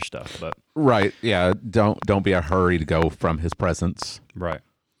of the other stuff, but right. Yeah. Don't be a hurry to go from his presence. Right.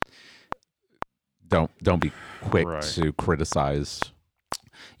 Don't be quick to criticize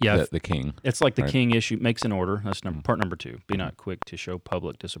the king. It's like the king makes an order. That's part number 2. Be not quick to show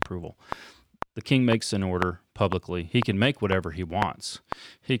public disapproval. The king makes an order publicly. He can make whatever he wants.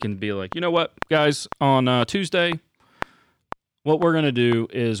 He can be like, you know what, guys, on Tuesday, what we're going to do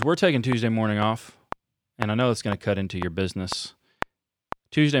is we're taking Tuesday morning off, and I know it's going to cut into your business.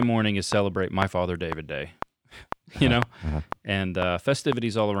 Tuesday morning is celebrate my father David Day, and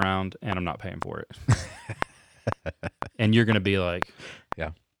festivities all around, and I'm not paying for it. And you're going to be like,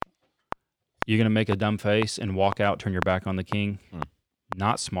 yeah. You're going to make a dumb face and walk out, turn your back on the king.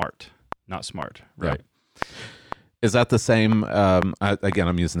 Not smart. Not smart, right? Yeah. Is that the same? Again,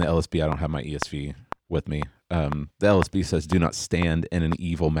 I'm using the LSB. I don't have my ESV with me. The LSB says, "Do not stand in an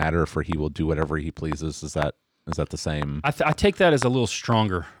evil matter, for he will do whatever he pleases." Is that the same? I take that as a little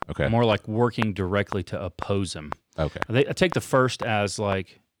stronger. Okay. More like working directly to oppose him. Okay. I take the first as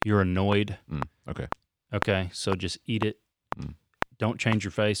like you're annoyed. Okay. Okay, so just eat it. Don't change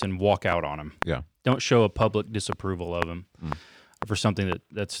your face and walk out on him. Yeah. Don't show a public disapproval of him for something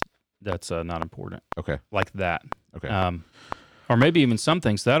that's not important. Okay. Like that. Okay. Or maybe even some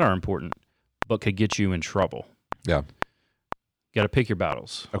things that are important, but could get you in trouble. Yeah. Got to pick your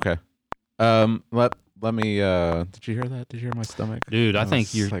battles. Okay. let me. Did you hear that? Did you hear my stomach? Dude, I That think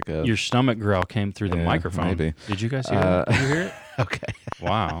was like a- your stomach growl came through the Yeah, microphone. maybe. Did you guys hear that? Did you hear it? Okay.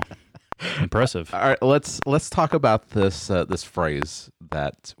 Wow. Impressive. All right. Let's talk about this this phrase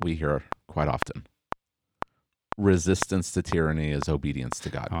that we hear quite often. Resistance to tyranny is obedience to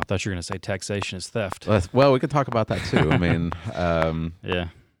God. Oh, I thought you were going to say taxation is theft. Well, we could talk about that too. I mean, Yeah.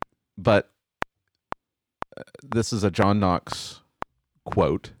 but this is a John Knox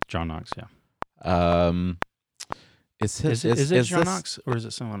quote. John Knox, yeah. Is Is it John this- Knox or is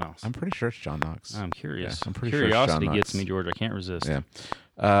it someone else? I'm pretty sure it's John Knox. I'm curious. Yeah, I'm pretty sure it's Curiosity John gets Knox. me, George. I can't resist. Yeah.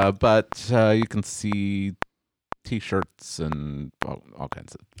 But you can see T-shirts and all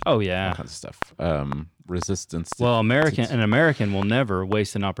kinds of Oh, all yeah. kinds of stuff. Resistance. To, Well, an American will never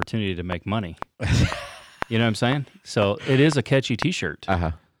waste an opportunity to make money. You know what I'm saying? So it is a catchy T-shirt.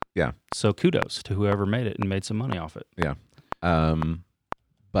 uh-huh. So kudos to whoever made it and made some money off it.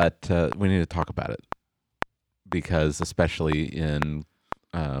 But we need to talk about it because, especially in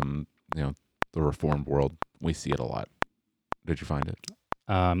the Reformed world, we see it a lot. Did you find it?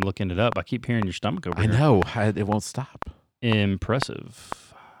 I'm looking it up. I keep hearing your stomach over I here. know it won't stop.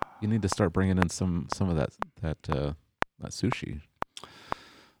 Impressive. You need to start bringing in some of that sushi.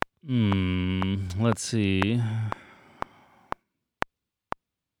 Let's see.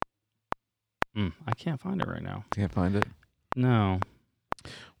 I can't find it right now. Can't find it. No.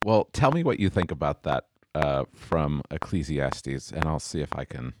 Well, tell me what you think about that from Ecclesiastes, and I'll see if I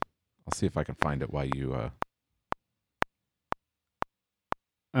can find it while you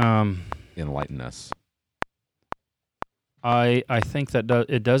enlighten us. I think that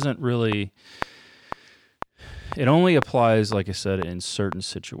it doesn't really. It only applies, like I said, in certain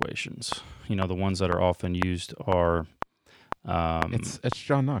situations. You know, the ones that are often used are. It's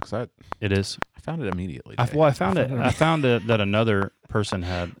John Knox. It is. I found it immediately. I found it. I found that another person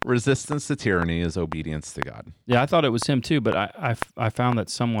had. Resistance to tyranny is obedience to God. Yeah, I thought it was him too, but I found that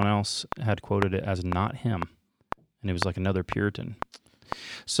someone else had quoted it as not him, and it was like another Puritan.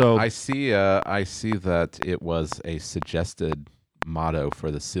 So I see that it was a suggested motto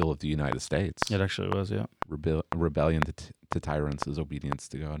for the seal of the United States. it actually was, yeah. Rebellion to tyrants is obedience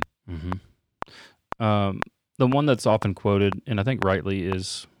to God. Mm-hmm. The one that's often quoted, and I think rightly,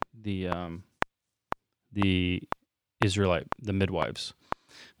 is the Israelite, the midwives.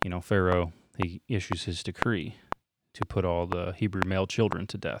 You know, Pharaoh, he issues his decree to put all the Hebrew male children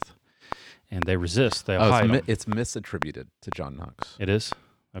to death, and they resist. They hide them. It's misattributed to John Knox. It is?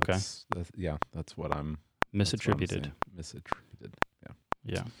 Okay. That's what I'm. Misattributed. Misattributed. Yeah.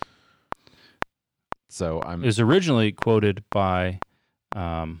 Yeah. So It was originally quoted by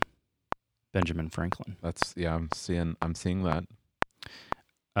Benjamin Franklin. I'm seeing that.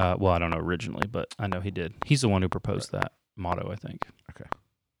 Well, I don't know originally, but I know he did. He's the one who proposed that motto, I think. Okay.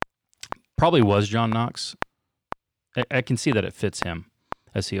 Probably was John Knox. I can see that it fits him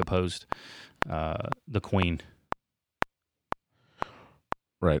as he opposed the Queen.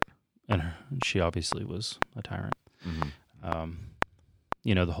 Right. And she obviously was a tyrant. Mm-hmm.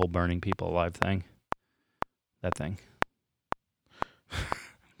 You know, the whole burning people alive thing. That thing.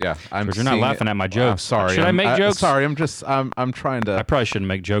 Yeah, But you're not laughing at my jokes. Sorry. Should I make jokes? Sorry, I'm trying to. I probably shouldn't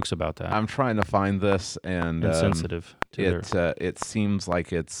make jokes about that. I'm trying to find this, and Insensitive to their... it seems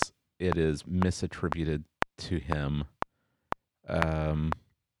like it is misattributed to him.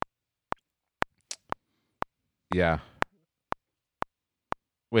 Yeah.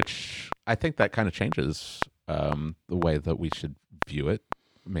 Which I think that kind of changes the way that we should view it.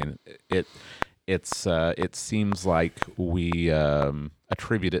 I mean, it seems like we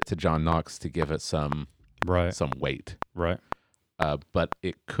attribute it to John Knox to give it some weight. Right. But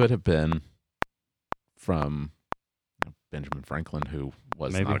it could have been from Benjamin Franklin, who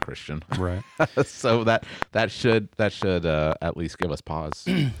was Maybe. not a Christian. Right. So that should at least give us pause.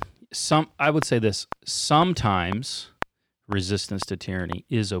 I would say this: sometimes resistance to tyranny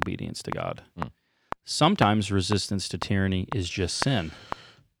is obedience to God. Sometimes resistance to tyranny is just sin.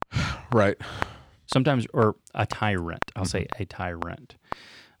 Right. Sometimes, or a tyrant. I'll say a tyrant,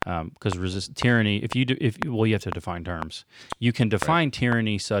 because tyranny. You have to define terms. You can define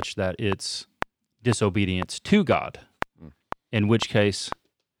tyranny such that it's disobedience to God, in which case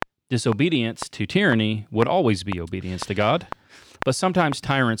disobedience to tyranny would always be obedience to God. But sometimes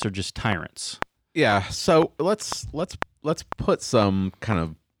tyrants are just tyrants. Yeah. So let's put some kind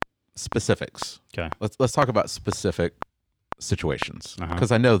of specifics. Okay. Let's talk about specific situations, Uh-huh.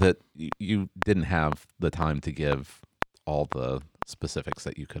 because I know that you didn't have the time to give all the specifics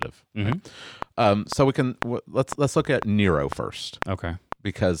that you could have. Mm-hmm. So we can let's look at Nero first, Okay.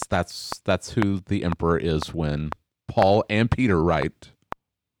 because that's who the emperor is when Paul and Peter write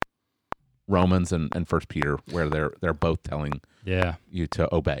Romans and First Peter, where they're both telling Yeah. you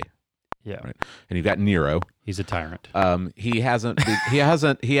to obey. Yeah. Right. And you've got Nero. He's a tyrant. He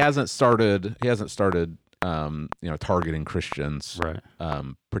hasn't started targeting Christians Right.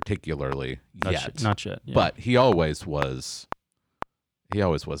 particularly yet. Not yet. Yeah. But he always was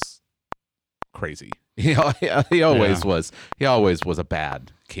crazy. He always was a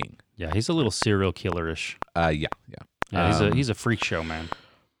bad king. Yeah, he's a little serial killer-ish. Yeah. Yeah, he's a freak show, man.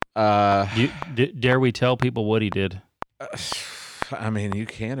 Uh, Dare we tell people what he did? I mean, you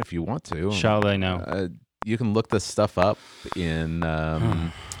can if you want to. Shall they know? You can look this stuff up in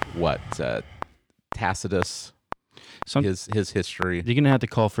Tacitus. His history. You're gonna have to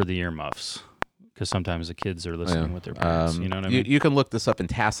call for the earmuffs because sometimes the kids are listening with their parents. You know what I mean? You can look this up in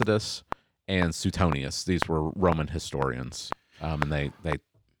Tacitus and Suetonius. These were Roman historians, and they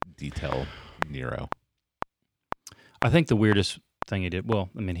detail Nero. I think the weirdest thing he did. Well,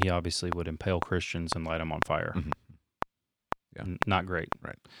 I mean, he obviously would impale Christians and light them on fire. Mm-hmm. Yeah. Not great.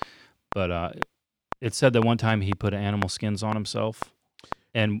 Right. But it said that one time he put animal skins on himself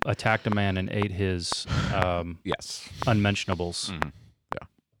and attacked a man and ate his yes, unmentionables. Mm-hmm. Yeah.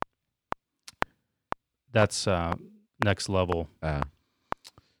 That's next level.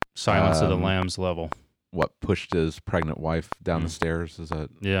 Silence of the Lambs level. What pushed his pregnant wife down the stairs? Is that?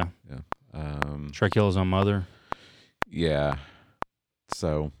 Yeah. Yeah. Tried to kill his own mother. Yeah.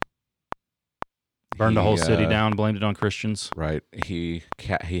 So. Burned the whole city down. Blamed it on Christians. Right. He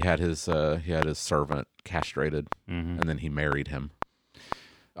had his servant castrated, Mm-hmm. and then he married him.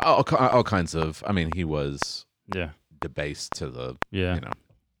 All kinds of. I mean, he was debased to the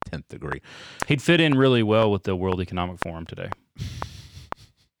 10th degree. He'd fit in really well with the World Economic Forum today.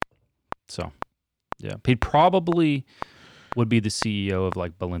 So, yeah, he probably would be the CEO of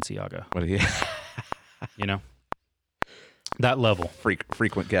like Balenciaga. What he? You know, that level.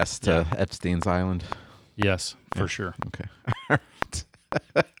 Frequent guest to Epstein's Island. Yes, for sure. Okay.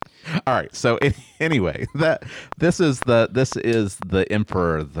 All right. So anyway, this is the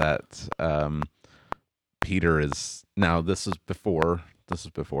emperor that Peter is now. This is before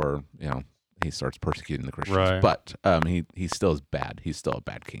he starts persecuting the Christians. Right. But he still is bad. He's still a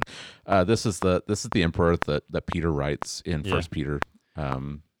bad king. This is the emperor that Peter writes in First Peter.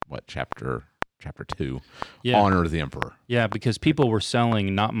 Chapter 2, honor the emperor. Yeah, because people were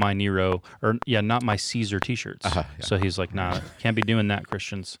selling not my Nero not my Caesar T-shirts. So he's like, nah, can't be doing that,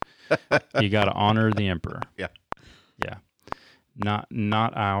 Christians. You got to honor the emperor. Yeah. Not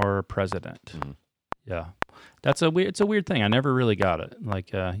our president. Mm-hmm. Yeah, it's a weird thing. I never really got it.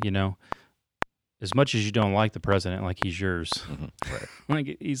 Like, as much as you don't like the president, like he's yours. Mm-hmm. Right.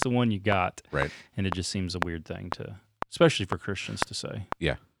 Like he's the one you got. Right. And it just seems a weird thing especially for Christians to say.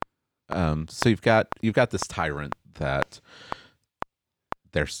 Yeah. So you've got this tyrant that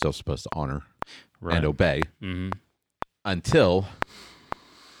they're still supposed to honor and obey until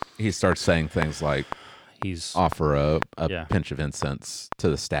he starts saying things like offer a pinch of incense to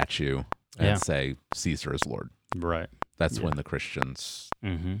the statue and say Caesar is Lord. Right. That's when the Christians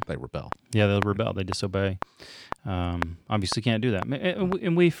they rebel. Yeah, they'll rebel. They disobey. Obviously, can't do that,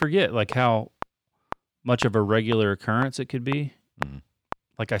 and we forget like how much of a regular occurrence it could be. Mm-hmm.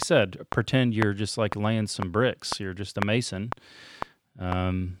 Like I said, pretend you're just like laying some bricks. You're just a mason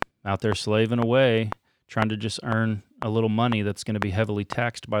out there slaving away, trying to just earn a little money that's going to be heavily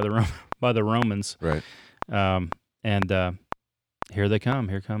taxed by the Romans. Right. And here they come.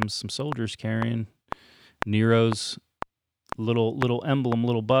 Here comes some soldiers carrying Nero's little emblem,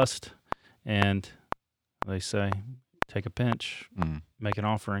 little bust, and they say, "Take a pinch, make an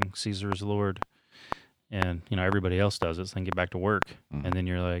offering. Caesar is Lord." And, everybody else does it, so they can get back to work. Mm. And then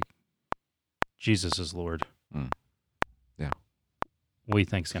you're like, Jesus is Lord. Mm. Yeah. What do you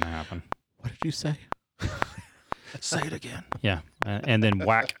think's going to happen? What did you say? Say it again. Yeah. And then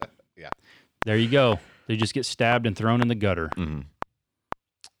whack. Yeah. There you go. They just get stabbed and thrown in the gutter. Mm-hmm.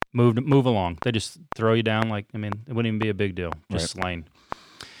 Move along. They just throw you down it wouldn't even be a big deal. Just slain.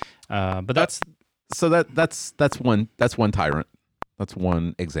 But that's... So that's one tyrant. That's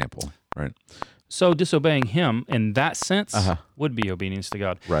one example, right? So disobeying him in that sense would be obedience to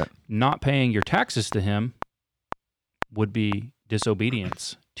God. Right. Not paying your taxes to him would be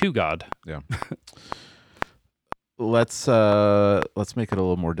disobedience to God. Yeah. Let's make it a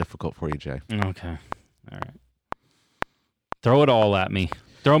little more difficult for you, Jay. Okay. All right. Throw it all at me.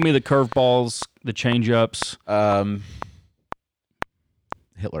 Throw me the curveballs, the change-ups. Hitler.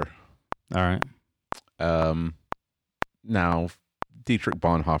 All right. Now, Dietrich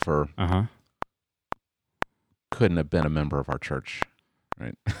Bonhoeffer couldn't have been a member of our church,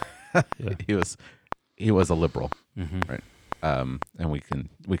 right? Yeah. He was a liberal, Mm-hmm. right? And we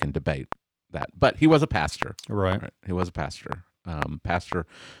can debate that. But he was a pastor. Right. Right? He was a pastor. Pastor,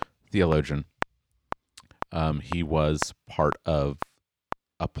 theologian. He was part of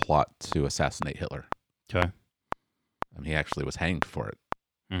a plot to assassinate Hitler. Okay. He actually was hanged for it.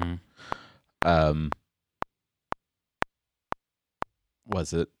 Mm-hmm.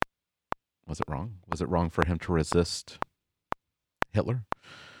 Was it wrong? Was it wrong for him to resist Hitler?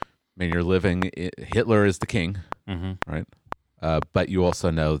 I mean, Hitler is the king, Mm-hmm. right? But you also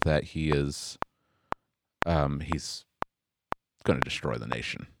know that he's going to destroy the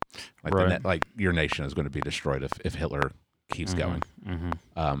nation. Right. Like your nation is going to be destroyed if Hitler keeps going.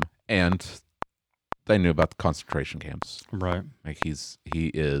 Mm-hmm. And they knew about the concentration camps. Right. Like he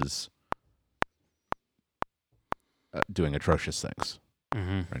is doing atrocious things.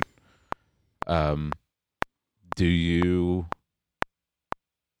 Mm-hmm. Do you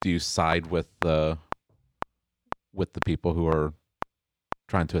side with the people who are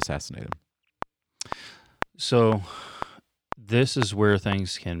trying to assassinate him? So this is where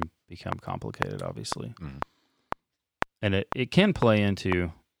things can become complicated, obviously. Mm. And it can play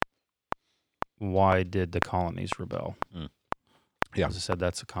into why did the colonies rebel? Mm. Yeah. As I said,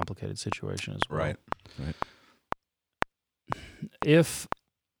 that's a complicated situation as well. Right. If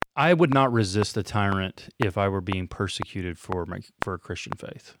I would not resist the tyrant if I were being persecuted for a Christian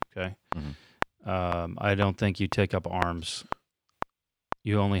faith, okay? Mm-hmm. I don't think you take up arms.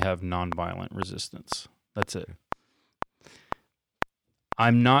 You only have nonviolent resistance. That's it.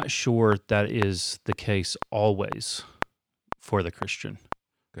 I'm not sure that is the case always for the Christian.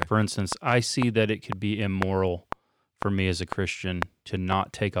 Okay. For instance, I see that it could be immoral for me as a Christian to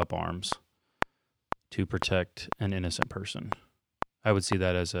not take up arms to protect an innocent person. I would see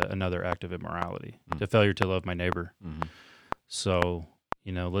that as another act of immorality, the failure to love my neighbor. Mm-hmm. So,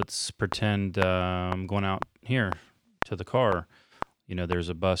 let's pretend I'm going out here to the car. There's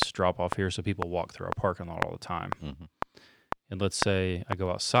a bus drop off here, so people walk through our parking lot all the time. Mm-hmm. And let's say I go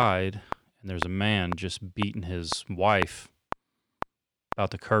outside and there's a man just beating his wife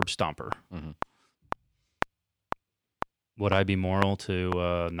about to curb stomp her. Mm-hmm. Would I be moral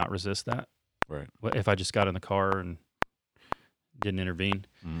to not resist that? Right. If I just got in the car and didn't intervene?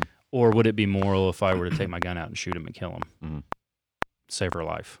 Mm-hmm. Or would it be moral if I were to take my gun out and shoot him and kill him? Mm-hmm. Save her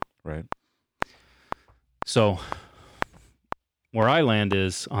life. Right. So where I land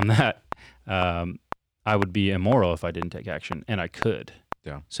is on that, I would be immoral if I didn't take action, and I could.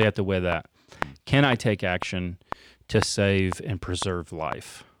 Yeah. So you have to weigh that. Can I take action to save and preserve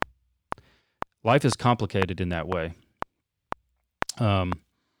life? Life is complicated in that way.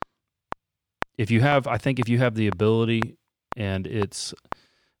 If you have the ability and it's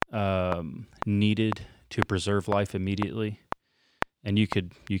needed to preserve life immediately, and you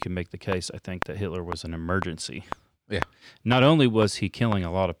can make the case, I think, that Hitler was an emergency. Yeah. Not only was he killing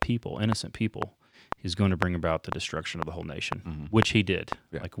a lot of people, innocent people, he's going to bring about the destruction of the whole nation, Mm-hmm. which he did.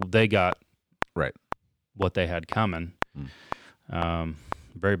 Yeah. Like they got Right. what they had coming.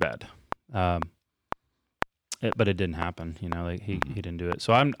 Very bad. But it didn't happen. He didn't do it.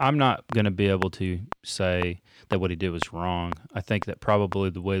 So I'm not going to be able to say that what he did was wrong. I think that probably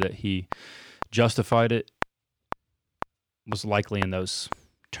the way that he justified it was likely in those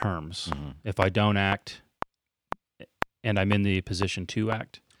terms. Mm-hmm. If I don't act and I'm in the position to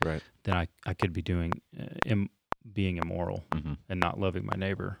act, Right. then I could be doing being immoral Mm-hmm. and not loving my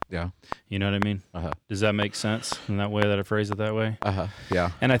neighbor. Yeah. You know what I mean? Uh-huh. Does that make sense in that way that I phrase it that way? Uh-huh.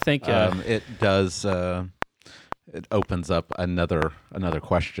 Yeah. And I think It does. It opens up another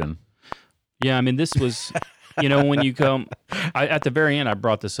question. yeah, I mean, this was, when you come, at the very end, I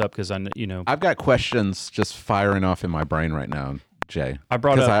brought this up because I've got questions just firing off in my brain right now, Jay. I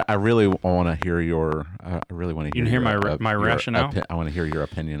brought up. I really want to hear your. I really want to hear. You can hear your, my your rationale? I want to hear your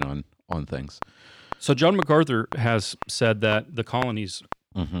opinion on things. So John MacArthur has said that the colonies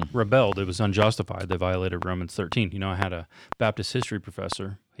Mm-hmm. rebelled. It was unjustified. They violated Romans 13. I had a Baptist history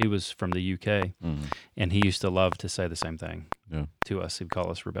professor. He was from the UK, Mm-hmm. and he used to love to say the same thing Yeah. to us. He'd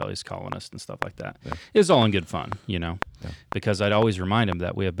call us rebellious colonists and stuff like that. Yeah. It was all in good fun, Yeah. because I'd always remind him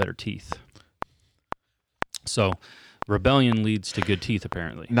that we have better teeth. So rebellion leads to good teeth,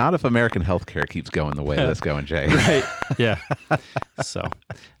 apparently. Not if American healthcare keeps going the way that's going, Jay. Right. Yeah. So,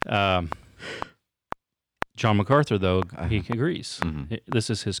 John MacArthur, though, he agrees. Mm-hmm. This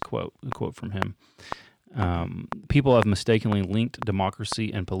is his quote, a quote from him. People have mistakenly linked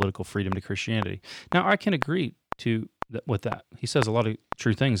democracy and political freedom to Christianity. Now, I can agree with that. He says a lot of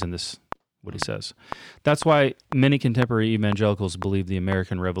true things in this what he says. That's why many contemporary evangelicals believe the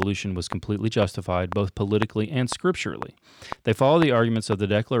American Revolution was completely justified, both politically and scripturally. They follow the arguments of the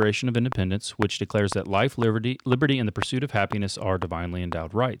Declaration of Independence, which declares that life, liberty, and the pursuit of happiness are divinely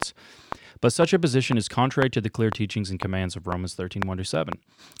endowed rights. But such a position is contrary to the clear teachings and commands of Romans 13, 1-7.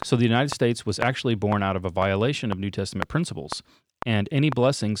 So the United States was actually born out of a violation of New Testament principles, and any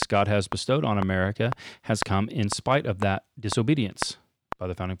blessings God has bestowed on America has come in spite of that disobedience by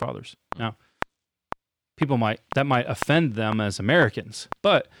the Founding Fathers. Now, that might offend them as Americans,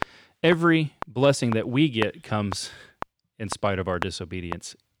 but every blessing that we get comes in spite of our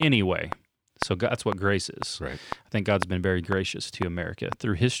disobedience anyway. So that's what grace is. Right. I think God's been very gracious to America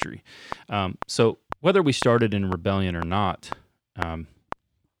through history. So whether we started in rebellion or not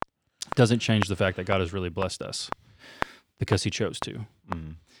doesn't change the fact that God has really blessed us because he chose to.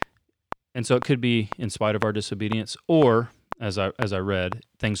 Mm. And so it could be in spite of our disobedience, or as I read,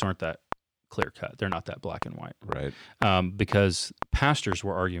 things aren't that clear cut. They're not that black and white. Right. Because pastors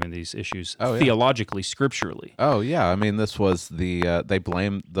were arguing these issues Oh, yeah. theologically, scripturally. Oh yeah, I mean this was the they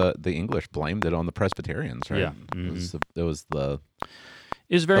blamed the English blamed it on the Presbyterians, right? Yeah. It was the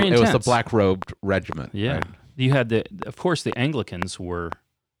It was very it intense. was the black robed regiment. Yeah. right? You had of course, the Anglicans were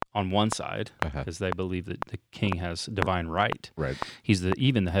on one side Uh-huh. because they believe that the king has divine right. Right. He's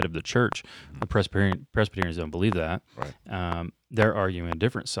even the head of the church. The Presbyterians don't believe that. Right. They're arguing a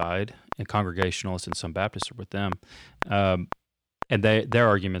different side, and Congregationalists and some Baptists are with them. And their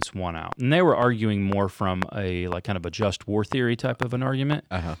arguments won out. And they were arguing more from a kind of a just war theory type of an argument,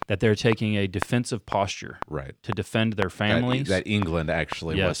 Uh-huh. that they're taking a defensive posture Right. to defend their families. That England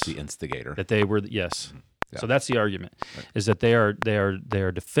actually was Yes. the instigator. That they were, yes. Yeah. So that's the argument, Right. is that they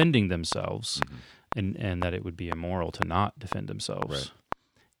are defending themselves, Mhm. and that it would be immoral to not defend themselves.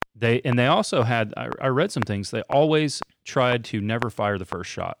 Right. They also had, I read some things, they always tried to never fire the first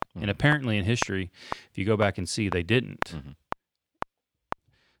shot. Mhm. And apparently in history, if you go back and see, they didn't. Mhm.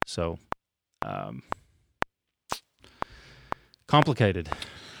 So, complicated,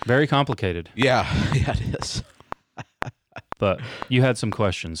 very complicated. Yeah, yeah, it is. But you had some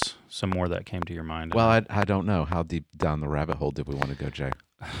questions, some more that came to your mind. Well, I don't know how deep down the rabbit hole did we want to go, Jay.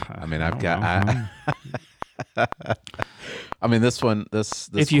 I mean, I've don't got. know. I mean, this one, this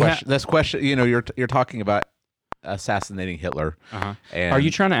If you question, this question. You know, you're talking about assassinating Hitler. Uh-huh. And Are you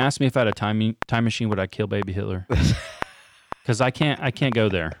trying to ask me if I had a time machine, would I kill baby Hitler? Because I can't go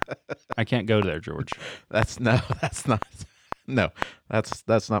there. I can't go there, George. That's not. No,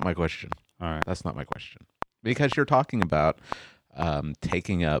 that's not my question. All right. That's not my question. Because you're talking about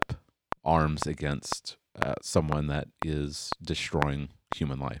taking up arms against someone that is destroying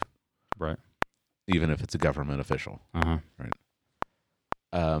human life, Right. even if it's a government official. Uh-huh.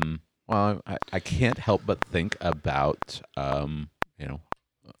 Well, I can't help but think about,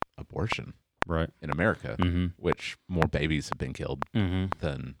 abortion Right. in America, Mm-hmm. which more babies have been killed Mm-hmm.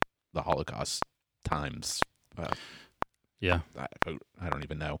 than the Holocaust times. Yeah. I don't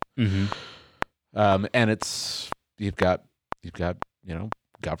even know. Mm-hmm. And it's you've got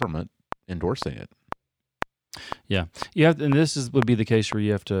government endorsing it. Yeah. You have, and would be the case where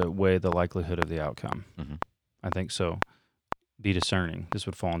you have to weigh the likelihood of the outcome. Mhm. I think so. Be discerning. This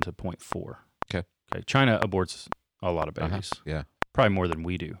would fall into point 4. Okay. China aborts a lot of babies, Yeah. probably more than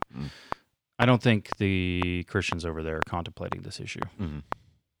we do. Mm. I don't think the Christians over there are contemplating this issue, Mm-hmm.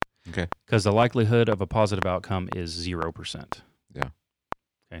 Okay. because the likelihood of a positive outcome is 0%. Yeah.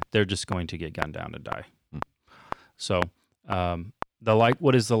 Okay. They're just going to get gunned down and die. Mm. So,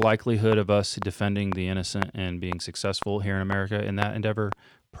 what is the likelihood of us defending the innocent and being successful here in America in that endeavor?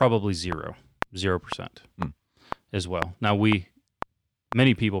 Probably 0% Mm. as well. Now,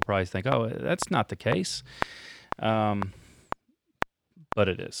 many people probably think, oh, that's not the case. But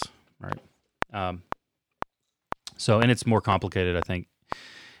it is, right? And it's more complicated, I think,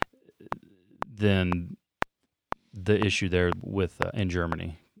 than the issue there with in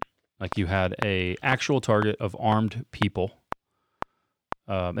Germany. Like, you had a actual target of armed people.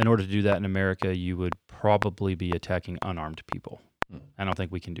 In order to do that in America, you would probably be attacking unarmed people. Mm. I don't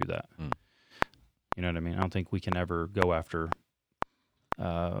think we can do that. Mm. You know what I mean? I don't think we can ever go after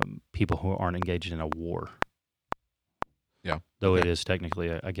people who aren't engaged in a war. Yeah. Though Okay. it is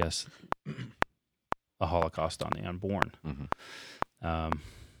technically, I guess, a Holocaust on the unborn. Mm-hmm.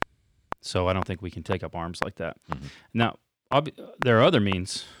 So I don't think we can take up arms like that. Mhm. Now, there are other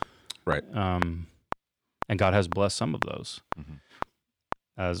means. Right. And God has blessed some of those. Mhm.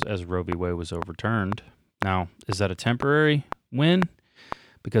 As Roe v. Wade was overturned. Now, is that a temporary win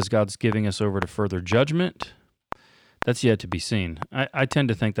because God's giving us over to further judgment? That's yet to be seen. I tend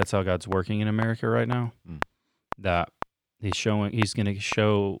to think that's how God's working in America right now. Mm. That He's going to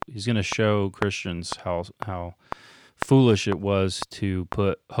show Christians how foolish it was to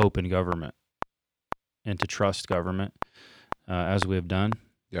put hope in government and to trust government, as we have done.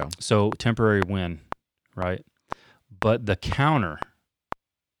 Yeah. So temporary win, right? But the counter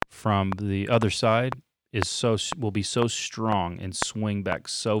from the other side will be so strong and swing back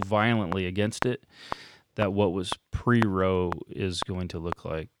so violently against it that what was pre-Roe is going to look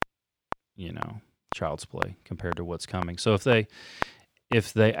like, child's play compared to what's coming. So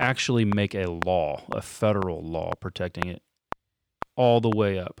if they actually make a law, a federal law protecting it all the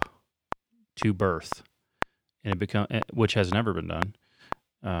way up to birth, and which has never been done,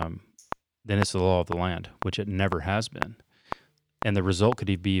 then it's the law of the land, which it never has been. And the result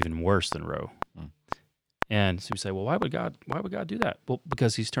could be even worse than Roe. And so you say, well, why would God do that? Well,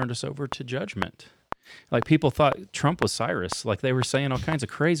 because he's turned us over to judgment. Like, people thought Trump was Cyrus. Like, they were saying all kinds of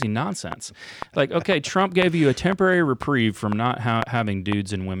crazy nonsense. Like, okay, Trump gave you a temporary reprieve from not having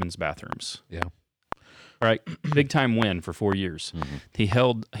dudes in women's bathrooms. Yeah. Right? Big time win for 4 years. Mm-hmm. He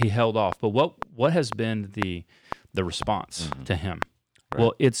held off. But what has been the response to him? Right.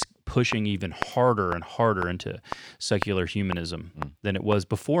 Well, it's pushing even harder and harder into secular humanism than it was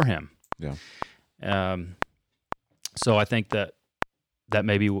before him. Yeah. So I think that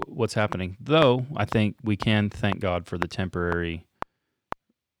may be what's happening. Though I think we can thank God for the temporary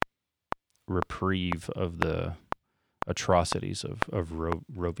reprieve of the atrocities of Roe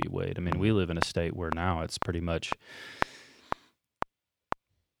v. Wade. I mean, we live in a state where now it's pretty much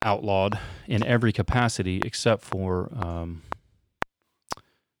outlawed in every capacity except for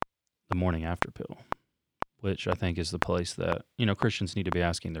the morning after pill, which I think is the place that, Christians need to be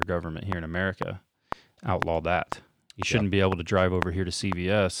asking their government here in America, outlaw that. You shouldn't be able to drive over here to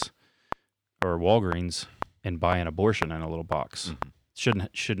CVS or Walgreens and buy an abortion in a little box. Mm-hmm.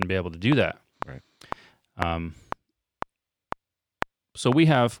 Shouldn't be able to do that. Right. So we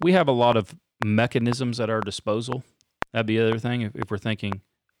have a lot of mechanisms at our disposal. That'd be the other thing if we're thinking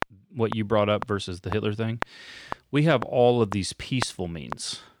what you brought up versus the Hitler thing. We have all of these peaceful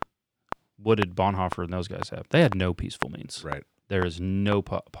means. What did Bonhoeffer and those guys have? They had no peaceful means. Right. There is no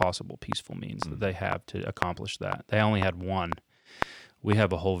possible peaceful means that they have to accomplish that. They only had one. We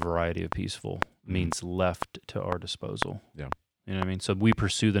have a whole variety of peaceful means left to our disposal. Yeah. You know what I mean? So we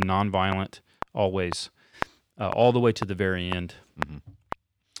pursue the nonviolent always, all the way to the very end. Mm-hmm.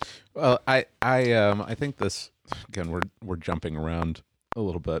 Well, I think this, again, we're jumping around a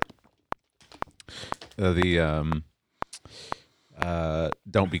little bit.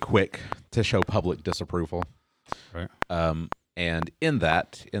 Don't be quick to show public disapproval. Right. And in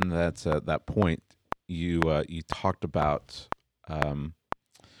that point, you talked about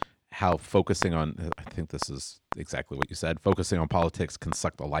how focusing on, I think this is exactly what you said, focusing on politics can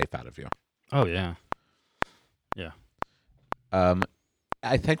suck the life out of you. Oh yeah. Yeah.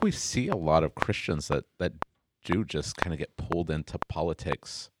 I think we see a lot of Christians that do just kind of get pulled into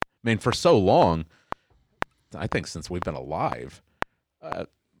politics. I mean, for so long, I think since we've been alive,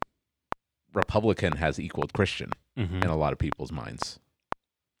 Republican has equaled Christian in a lot of people's minds.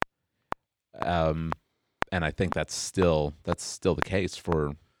 And I think that's still the case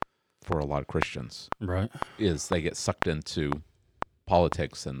for a lot of Christians. Right. Is they get sucked into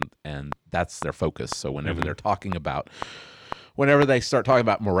politics and that's their focus. So whenever they start talking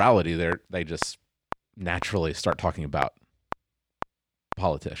about morality, they just naturally start talking about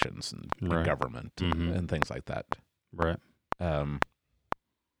politicians and government and things like that. Right.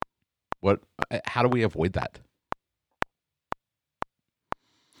 How do we avoid that?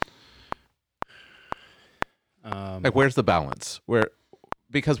 Like, where's the balance?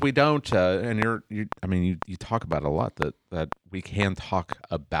 Because we don't, and you talk about it a lot that we can talk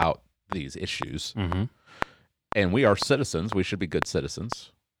about these issues, and we are citizens. We should be good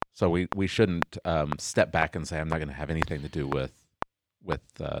citizens. So we shouldn't step back and say, I'm not going to have anything to do with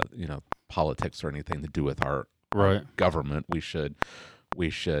politics or anything to do with our government. We should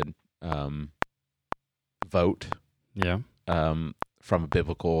vote. Yeah. From a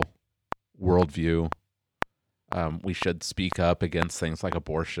biblical worldview. We should speak up against things like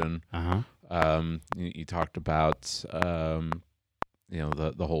abortion. You talked about the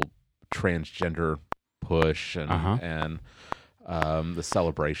whole transgender push and the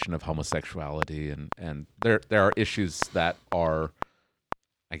celebration of homosexuality and there are issues that are,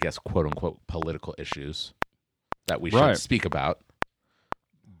 I guess, quote unquote political issues that we should speak about.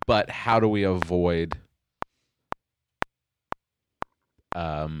 But how do we avoid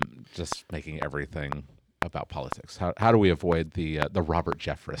just making everything about politics? How do we avoid the Robert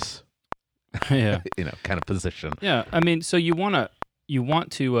Jeffress kind of position? Yeah, I mean, so you want to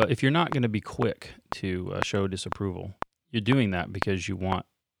if you're not going to be quick to show disapproval, You're doing that because you want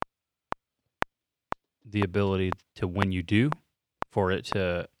the ability to, when you do, for it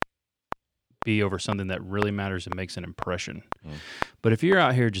to be over something that really matters and makes an impression. But if you're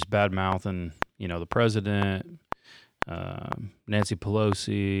out here just bad mouthing, the president, Nancy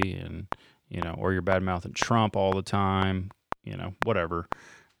Pelosi, and or you're bad mouthing Trump all the time, whatever,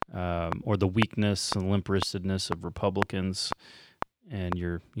 or the weakness and limp-wristedness of Republicans, and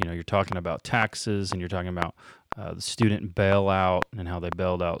you're talking about taxes, and you're talking about the student bailout and how they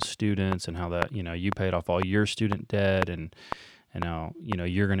bailed out students, and how that you paid off all your student debt, and now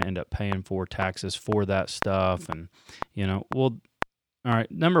you're going to end up paying for taxes for that stuff, and well, all right,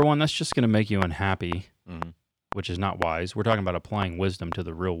 number one, that's just going to make you unhappy, which is not wise. We're talking about applying wisdom to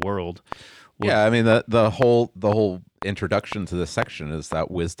the real world. Well, yeah, I mean the whole introduction to this section is that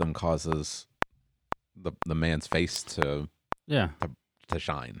wisdom causes the man's face to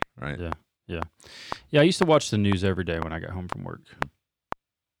shine, right? Yeah. I used to watch the news every day when I got home from work.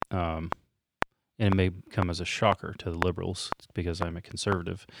 And it may come as a shocker to the liberals because I'm a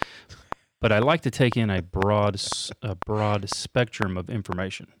conservative. But I like to take in a broad spectrum of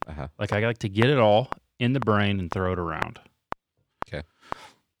information. Like I like to get it all in the brain and throw it around. Okay.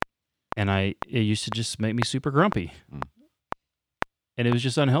 And it used to just make me super grumpy. And it was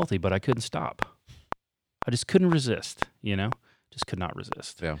just unhealthy, but I couldn't stop. I just couldn't resist, Just could not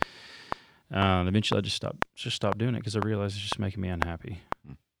resist. Yeah. Eventually I just stopped doing it because I realized it's just making me unhappy.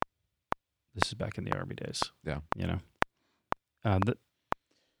 This is back in the Army days. Yeah.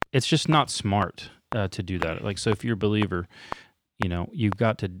 It's just not smart to do that. Like, so if you're a believer, you've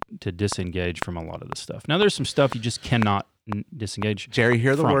got to disengage from a lot of this stuff. Now, there's some stuff you just cannot disengage. Jerry,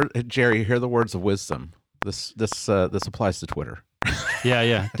 hear the words of wisdom. This applies to Twitter. Yeah.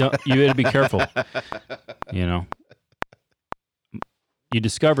 You got to be careful. You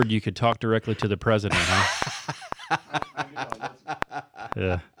discovered you could talk directly to the president, huh?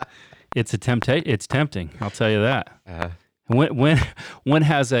 Yeah. It's tempting. I'll tell you that. When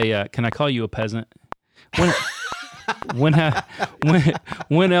has a can I call you a peasant? When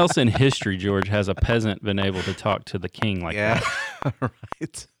else in history, George, has a peasant been able to talk to the king like that?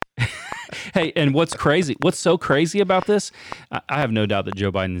 Right. Hey, and what's so crazy about this? I have no doubt that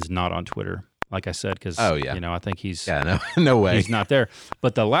Joe Biden is not on Twitter, like I said, because I think he's no way he's not there.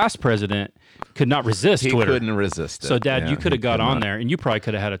 But the last president could not resist Twitter. He couldn't resist it. So, Dad, you could have got on there, and you probably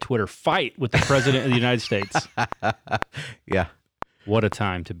could have had a Twitter fight with the president of the United States. Yeah. What a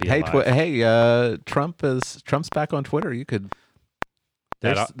time to be alive. Trump's back on Twitter. You could.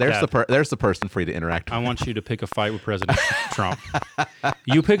 There's Dad, the person for you to interact with. I want you to pick a fight with President Trump.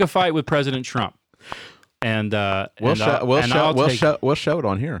 You pick a fight with President Trump, and we'll show it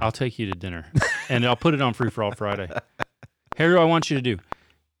on here. I'll take you to dinner, and I'll put it on Free for All Friday. Here's what I want you to do: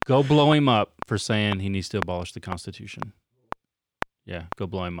 go blow him up for saying he needs to abolish the Constitution. Yeah, go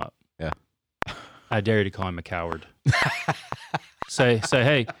blow him up. Yeah, I dare you to call him a coward. Say,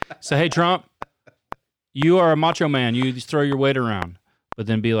 hey, Trump, you are a macho man. You just throw your weight around. But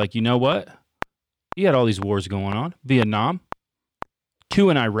then be like, you know what? You had all these wars going on. Vietnam, coup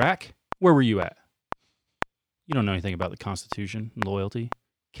in Iraq. Where were you at? You don't know anything about the Constitution and loyalty.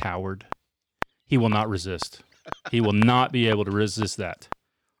 Coward. He will not resist. He will not be able to resist that.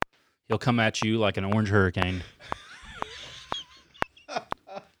 He'll come at you like an orange hurricane.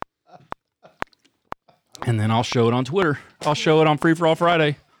 And then I'll show it on Twitter. I'll show it on Free for All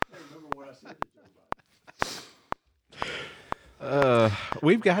Friday.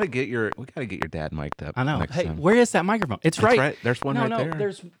 We gotta get your dad mic'd up. I know. Next Hey, time. where is that microphone? It's right. There's one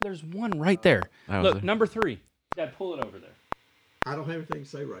there. There's one right there. Oh, look, number 3. Dad, pull it over there. I don't have anything to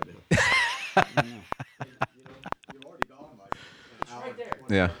say right now. You've already gone like it's right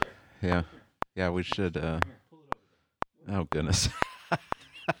there. Yeah. We should. Here, pull it over there. Oh goodness.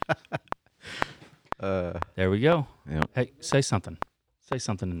 There we go. Yeah. Hey, say something. Say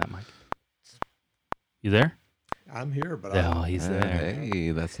something in that mic. You there? I'm here, but Oh, he's there.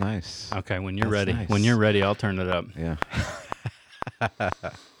 Hey, that's nice. Okay, when you're That's ready. nice. When you're ready, I'll turn it up. Yeah.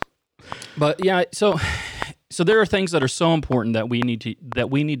 But yeah, so there are things that are so important that we need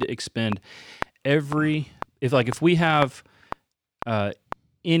to expend if we have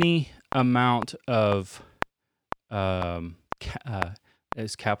any amount of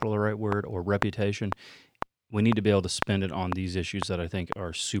is capital the right word, or reputation, we need to be able to spend it on these issues that I think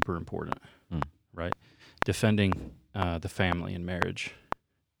are super important. Right? Defending the family and marriage.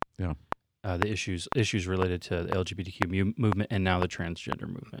 Yeah. The issues related to the LGBTQ movement and now the transgender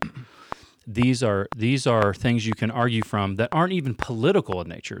movement. These are things you can argue from that aren't even political in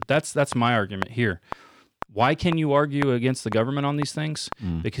nature. That's my argument here. Why can you argue against the government on these things?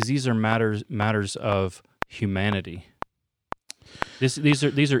 Because these are matters of humanity. These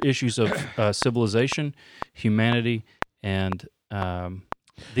are issues of civilization, humanity, and the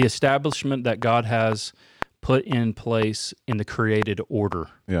establishment that God has put in place in the created order.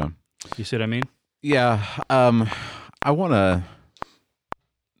 Yeah. You see what I mean? Yeah. I want to.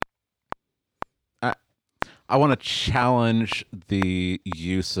 I want to challenge the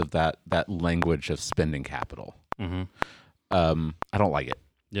use of that language of spending capital. Mm-hmm. I don't like it.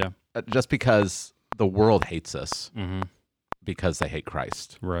 Yeah. Just because the world hates us Mm-hmm. because they hate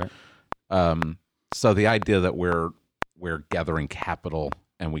Christ. Right. So the idea that we're gathering capital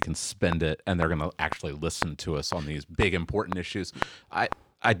and we can spend it and they're going to actually listen to us on these big important issues, I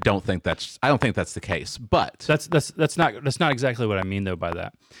don't think that's the case. But That's not exactly what I mean though by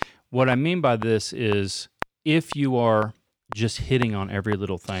that. What I mean by this is if you are just hitting on every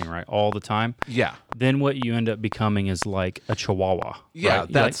little thing, right, all the time, yeah, then what you end up becoming is like a chihuahua. yeah,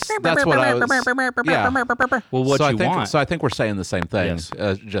 right? that's what I was. Yeah. Well, what so you I think, want. So I think we're saying the same thing.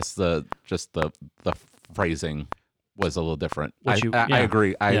 Yes. Just the phrasing was a little different. I yeah.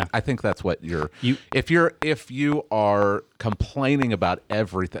 agree. Yeah. I think that's what if you are complaining about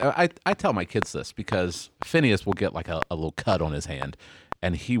everything. I tell my kids this because Phineas will get like a little cut on his hand,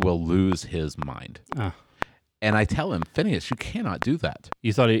 and he will lose his mind. And I tell him, Phineas, you cannot do that.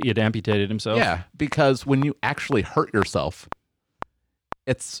 You thought he had amputated himself? Yeah, because when you actually hurt yourself,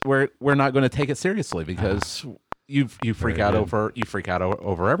 we're not going to take it seriously because you freak out over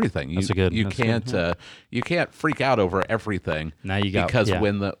everything. That's good. You can't freak out over everything. Now you got because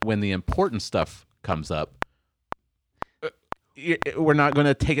when the important stuff comes up, we're not going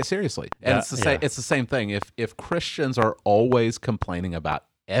to take it seriously. And it's the same thing. If Christians are always complaining about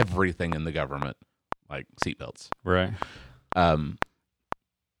everything in the government, like seatbelts, right?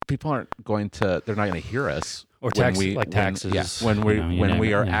 People aren't going to. They're not going to hear us. Or taxes. When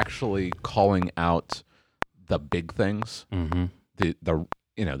we are actually calling out the big things, mm-hmm. the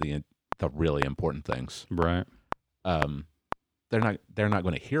really important things, right? They're not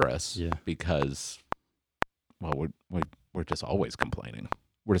going to hear us, yeah. because, well, we're just always complaining.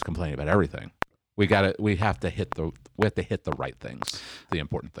 We're just complaining about everything. We have to hit the right things, the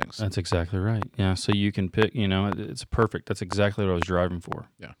important things. That's exactly right. Yeah. So you can pick. It's perfect. That's exactly what I was driving for.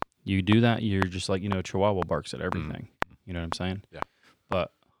 Yeah. You do that, you're just like Chihuahua barks at everything. Mm. You know what I'm saying? Yeah.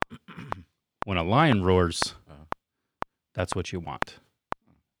 But when a lion roars, that's what you want.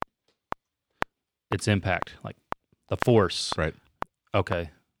 Its impact, like the force. Right. Okay,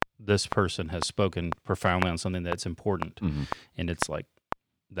 this person has spoken profoundly on something that's important, mm-hmm. and it's like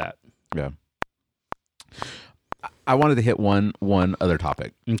that. Yeah. I wanted to hit one other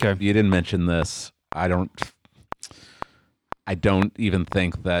topic. Okay. You didn't mention this. I don't even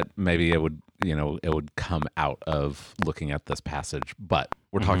think that maybe it would come out of looking at this passage, but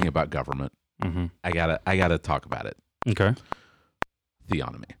we're mm-hmm. talking about government. Mm-hmm. I gotta talk about it. Okay.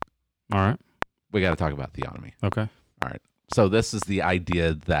 Theonomy. All right. We gotta talk about theonomy. Okay. All right. So this is the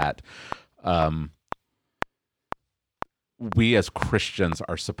idea that we as Christians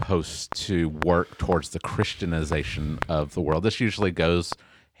are supposed to work towards the Christianization of the world. This usually goes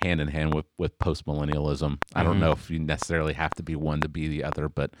hand in hand with postmillennialism. I don't know if you necessarily have to be one to be the other,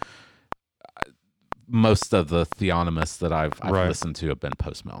 but most of the theonomists that I've right. listened to have been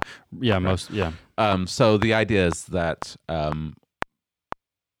postmill. Yeah, right? most. Yeah. So the idea is that the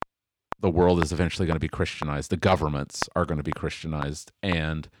world is eventually going to be Christianized. The governments are going to be Christianized,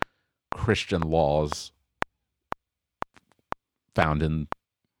 and Christian laws found in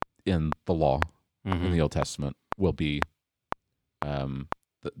the law mm-hmm. in the Old Testament will be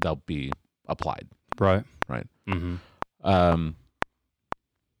they'll be applied. Right. Right. Mm-hmm.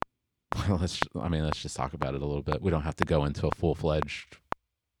 Let's just talk about it a little bit. We don't have to go into a full-fledged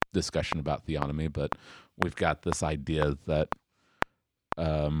discussion about theonomy, but we've got this idea that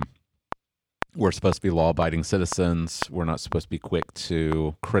we're supposed to be law-abiding citizens. We're not supposed to be quick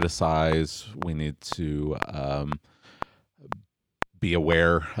to criticize. We need to be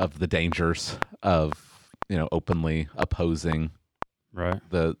aware of the dangers of openly opposing right.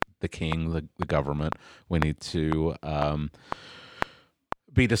 the king, the government. We need to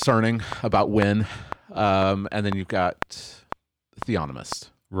be discerning about when, and then you've got theonomists,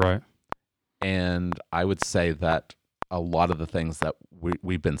 right? And I would say that a lot of the things that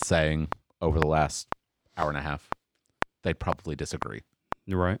we've been saying over the last hour and a half, they'd probably disagree.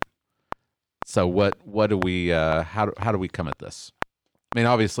 You're right. So what do we how do we come at this? I mean,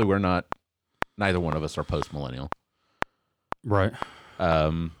 obviously neither one of us are post-millennial. Right.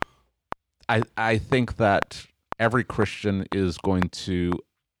 I think that every Christian is going to.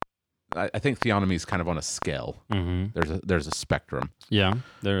 I think theonomy is kind of on a scale. Mm-hmm. There's a spectrum. Yeah,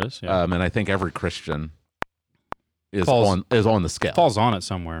 there is. Yeah. And I think every Christian is Falls- on the scale. Falls on it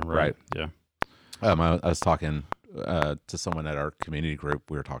somewhere, right? Right. Yeah. I was talking to someone at our community group.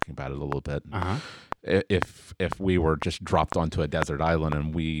 We were talking about it a little bit. Uh-huh. If we were just dropped onto a desert island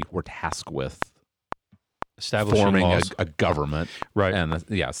and we were tasked with Establishing forming laws. a government, Right. and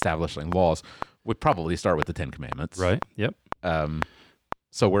establishing laws, we'd probably start with the Ten Commandments. Right. Yep.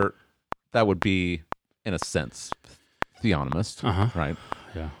 So that would be, in a sense, theonomist, Uh-huh. right?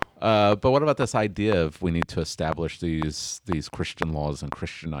 Yeah. But what about this idea of we need to establish these Christian laws and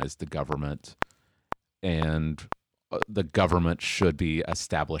Christianize the government, and the government should be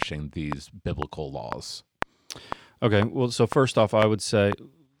establishing these biblical laws? Okay. Well, so first off, I would say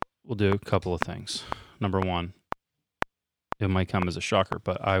we'll do a couple of things. Number one, it might come as a shocker,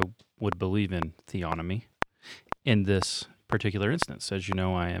 but I would believe in theonomy in this particular instance. As you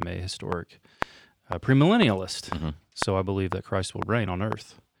know, I am a historic premillennialist. Mm-hmm. So I believe that Christ will reign on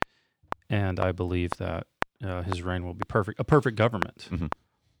earth. And I believe that his reign will be a perfect government. Mm-hmm.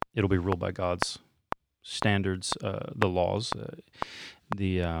 It'll be ruled by God's standards, the laws.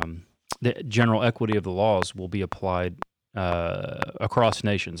 The general equity of the laws will be applied across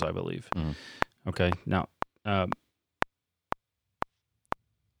nations, I believe. Mm-hmm. Okay, now,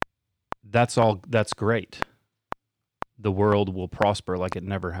 that's great. The world will prosper like it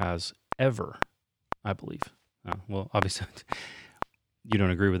never has ever, I believe. Well, obviously, you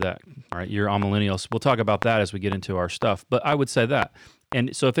don't agree with that, all right? You're amillennials. We'll talk about that as we get into our stuff. But I would say that.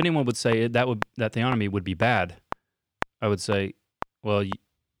 And so if anyone would say that theonomy would be bad, I would say, well,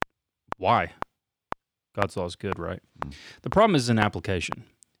 why? God's law is good, right? Mm. The problem is in application.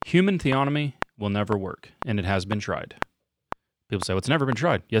 Human theonomy will never work, and it has been tried. People say, well, it's never been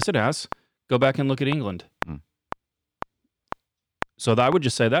tried. Yes, it has. Go back and look at England. Mm. So I would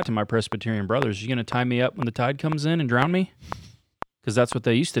just say that to my Presbyterian brothers. You going to tie me up when the tide comes in and drown me? Because that's what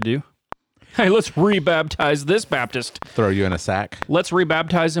they used to do. Hey, let's rebaptize this Baptist. Throw you in a sack. Let's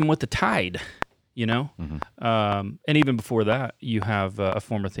rebaptize him with the tide, you know? Mm-hmm. And even before that, you have a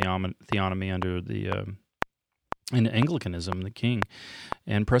form of theonomy under the in Anglicanism, the king.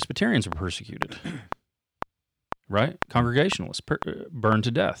 And Presbyterians were persecuted, right? Congregationalists burned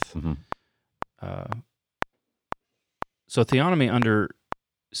to death. Mm-hmm. So theonomy under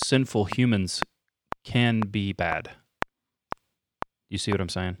sinful humans can be bad. You see what I'm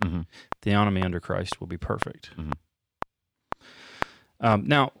saying? Mm-hmm. Theonomy under Christ will be perfect. Mm-hmm.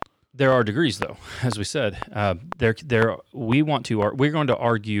 Now, there are degrees, though. As we said, we're going to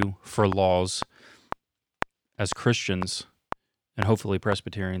argue for laws as Christians, and hopefully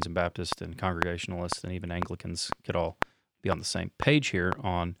Presbyterians and Baptists and Congregationalists and even Anglicans could all be on the same page here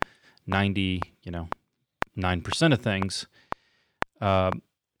on 9% of things,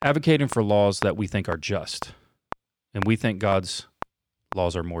 advocating for laws that we think are just. And we think God's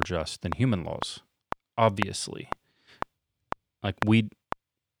laws are more just than human laws, obviously. Like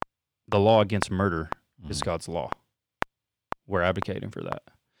the law against murder is God's law. We're advocating for that.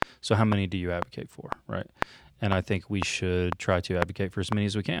 So how many do you advocate for, right? And I think we should try to advocate for as many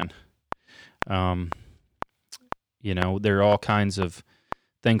as we can. There are all kinds of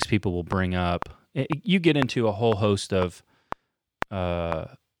things people will bring up. You get into a whole host of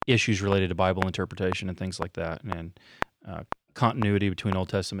issues related to Bible interpretation and things like that, and continuity between Old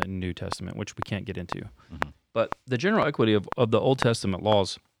Testament and New Testament, which we can't get into. Mm-hmm. But the general equity of the Old Testament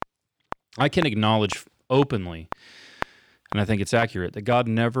laws, I can acknowledge openly, and I think it's accurate, that God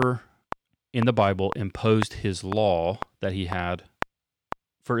never in the Bible imposed his law that he had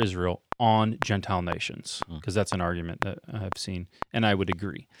for Israel on Gentile nations, because that's an argument that I've seen, and I would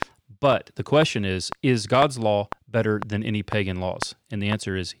agree. But the question is God's law better than any pagan laws? And the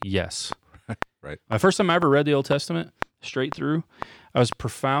answer is yes. Right. The first time I ever read the Old Testament straight through, I was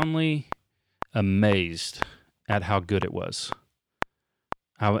profoundly amazed at how good it was.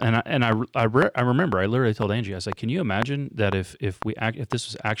 I remember I literally told Angie, I was like, can you imagine that if this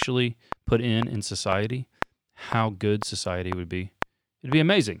was actually put in society, how good society would be? It'd be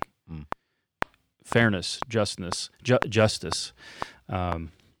amazing. Mm. Fairness, justice.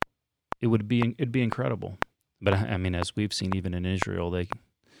 It'd be incredible. But I mean, as we've seen, even in Israel, they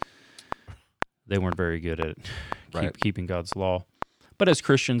weren't very good at keeping God's law. But as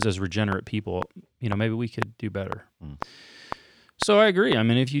Christians, as regenerate people, maybe we could do better. Mm. So I agree. I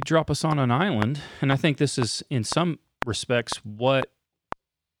mean, if you drop us on an island, and I think this is in some respects what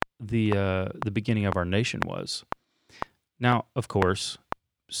the beginning of our nation was. Now, of course,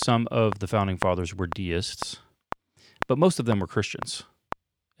 some of the founding fathers were deists, but most of them were Christians,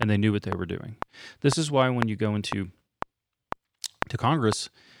 and they knew what they were doing. This is why when you go into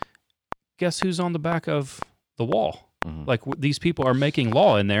Congress, guess who's on the back of the wall? Mhm. Like these people are making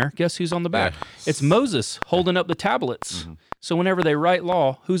law in there. Guess who's on the back? Yeah. It's Moses holding up the tablets. Mhm. So whenever they write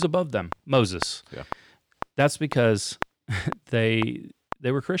law, who's above them? Moses. Yeah. That's because they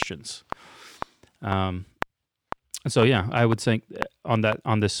were Christians. And so yeah, I would think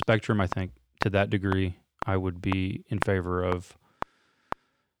on this spectrum, I think to that degree, I would be in favor of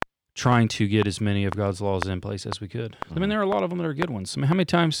trying to get as many of God's laws in place as we could. I mean, there are a lot of them that are good ones. I mean, how many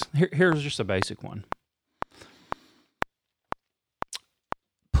times? Here's just a basic one.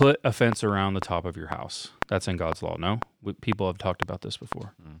 Put a fence around the top of your house. That's in God's law. No, people have talked about this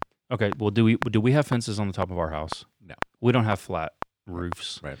before. Okay, well, do we have fences on the top of our house? No, we don't have flat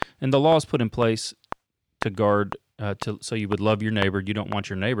roofs. Right. And the law is put in place to guard, so you would love your neighbor. You don't want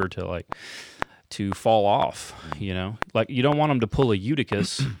your neighbor to fall off. You know, like you don't want them to pull a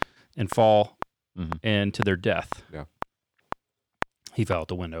Eutychus and fall into their death. Yeah. He fell out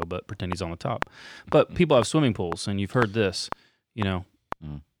the window, but pretend he's on the top. But people have swimming pools, and you've heard this, you know.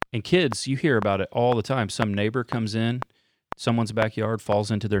 And kids, you hear about it all the time. Some neighbor comes in, someone's backyard, falls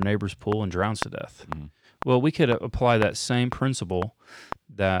into their neighbor's pool and drowns to death. Well, we could apply that same principle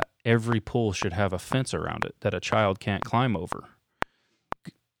that every pool should have a fence around it that a child can't climb over.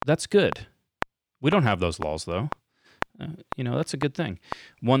 That's good. We don't have those laws, though. You know, that's a good thing.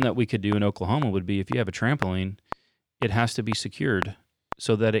 One that we could do in Oklahoma would be if you have a trampoline, it has to be secured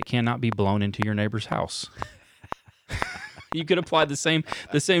so that it cannot be blown into your neighbor's house. You could apply the same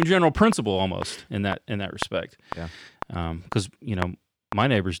general principle almost in that respect. Yeah. Because you know my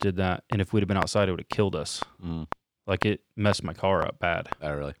neighbors did that, and if we'd have been outside, it would have killed us. Like it messed my car up bad.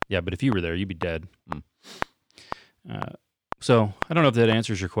 Oh, really? Yeah, but if you were there, you'd be dead. So I don't know if that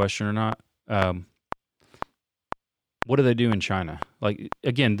answers your question or not. What do they do in China? Like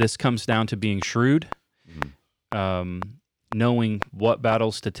again, this comes down to being shrewd, knowing what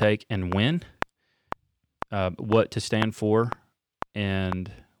battles to take and when. What to stand for, and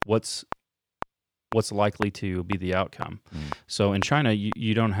what's likely to be the outcome. So in China,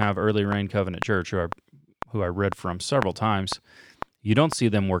 you don't have Early Rain Covenant Church, who I read from several times. You don't see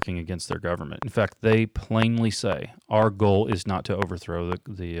them working against their government. In fact, they plainly say, our goal is not to overthrow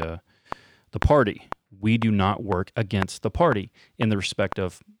the party. We do not work against the party in the respect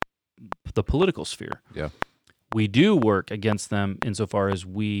of the political sphere. Yeah. We do work against them insofar as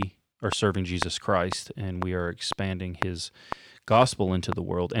we are serving Jesus Christ and we are expanding his gospel into the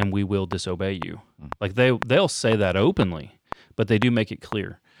world, and we will disobey you. Like they'll say that openly, but they do make it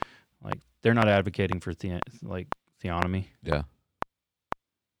clear. Like they're not advocating for theonomy. Yeah.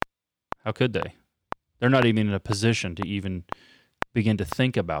 How could they? They're not even in a position to even begin to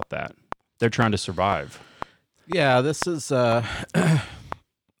think about that. They're trying to survive. Yeah, this is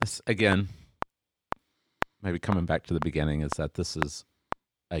this again, maybe coming back to the beginning, is that this is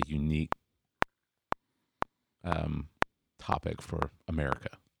a unique topic for America.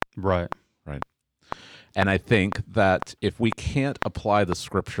 Right. And I think that if we can't apply the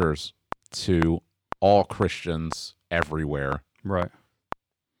scriptures to all Christians everywhere, Right.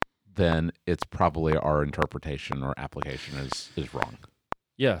 then it's probably our interpretation or application is wrong.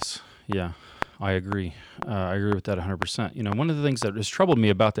 Yes. Yeah. I agree. I agree with that 100%. You know, one of the things that has troubled me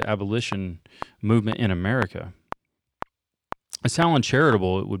about the abolition movement in America is how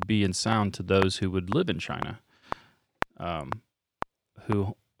uncharitable it would be and sound to those who would live in China,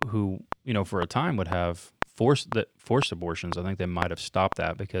 who you know, for a time would have forced abortions. I think they might have stopped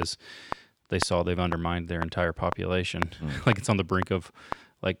that because they saw they've undermined their entire population. Like it's on the brink of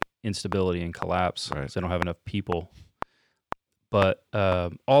like instability and collapse. Right. So they don't have enough people. But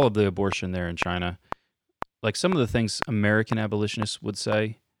all of the abortion there in China, like some of the things American abolitionists would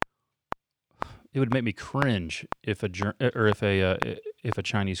say, it would make me cringe if a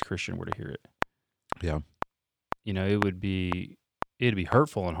Chinese Christian were to hear it. Yeah. You know, it'd be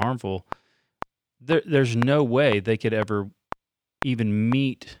hurtful and harmful. There's no way they could ever even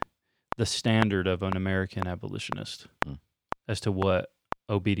meet the standard of an American abolitionist as to what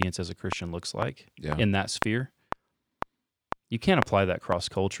obedience as a Christian looks like in that sphere. You can't apply that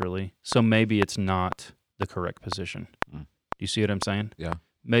cross-culturally, so maybe it's not the correct position. Do you see what I'm saying? Yeah.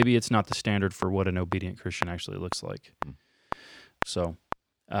 Maybe it's not the standard for what an obedient Christian actually looks like. So,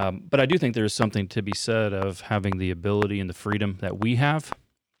 but I do think there is something to be said of having the ability and the freedom that we have,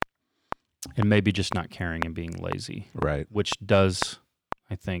 and maybe just not caring and being lazy. Right. Which does,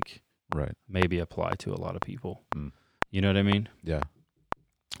 I think, Right. maybe apply to a lot of people. You know what I mean? Yeah.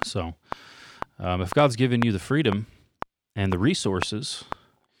 So, if God's given you the freedom and the resources,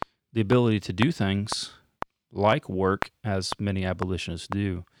 the ability to do things like work, as many abolitionists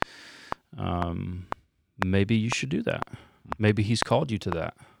do, maybe you should do that. Maybe he's called you to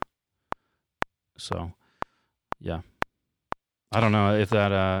that. So, yeah, I don't know if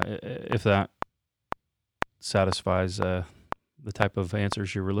that satisfies the type of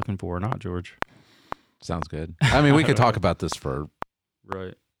answers you were looking for or not, George. Sounds good. I mean, we could talk about this for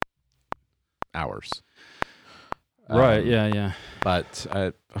Right. hours. Right. Yeah. But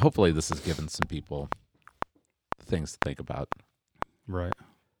hopefully this has given some people things to think about. Right.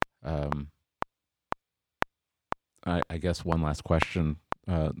 I guess one last question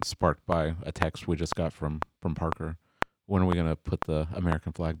sparked by a text we just got from Parker. When are we going to put the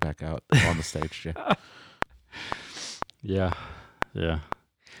American flag back out on the stage, Jay? Yeah.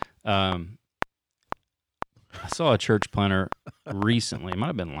 I saw a church planter recently. It might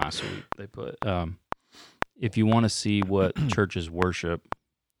have been last week. They put, if you want to see what churches worship,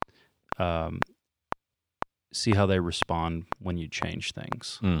 see how they respond when you change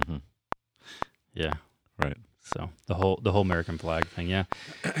things. Mm-hmm. Yeah. Right. So the whole American flag thing. Yeah.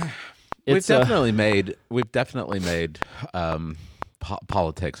 We've definitely made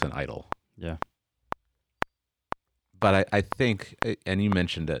politics an idol. Yeah. But I think, and you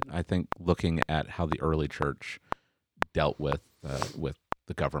mentioned it, I think looking at how the early church dealt with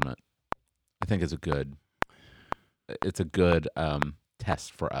the government, I think is a good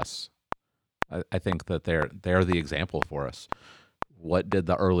test for us. I think that they're the example for us. What did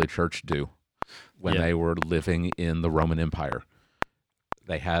the early church do when they were living in the Roman Empire?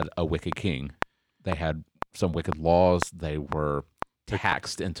 They had a wicked king. They had some wicked laws. They were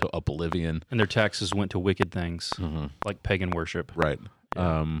taxed into oblivion. And their taxes went to wicked things, like pagan worship. Right.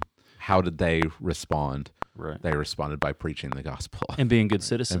 Yeah. How did they respond? Right. They responded by preaching the gospel. And being good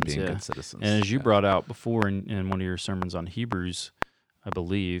citizens. Good citizens. And as you brought out before in one of your sermons on Hebrews, I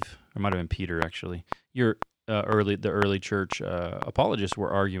believe, or it might have been Peter actually, the early church apologists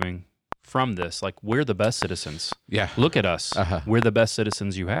were arguing from this, like, we're the best citizens. Yeah. Look at us. We're the best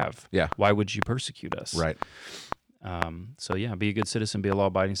citizens you have. Yeah. Why would you persecute us? Right. So yeah, be a good citizen, be a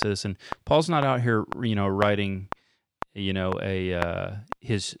law-abiding citizen. Paul's not out here, writing,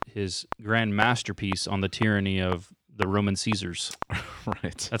 his grand masterpiece on the tyranny of the Roman Caesars.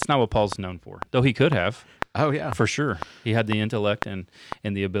 Right. That's not what Paul's known for, though he could have. Oh yeah, for sure. He had the intellect and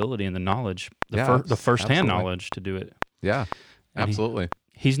the ability and the knowledge, the first-hand knowledge to do it. Yeah, And absolutely.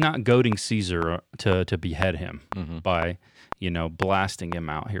 He's not goading Caesar to behead him by, blasting him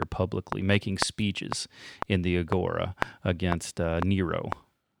out here publicly, making speeches in the Agora against Nero,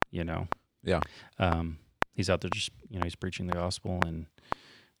 Yeah. He's out there just, he's preaching the gospel, and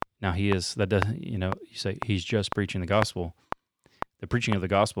now he is, that doesn't, you say he's just preaching the gospel. The preaching of the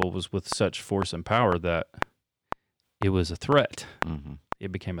gospel was with such force and power that it was a threat. Mm-hmm.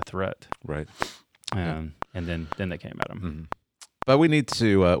 It became a threat. Right. And then they came at him. Mm-hmm. But we need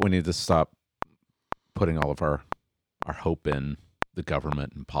to stop putting all of our hope in the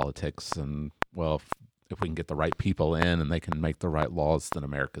government and politics. And well, if we can get the right people in and they can make the right laws, then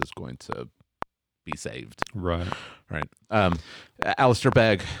America is going to be saved. Right. Alistair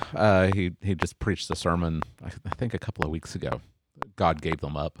Begg, he just preached a sermon, I think a couple of weeks ago. God gave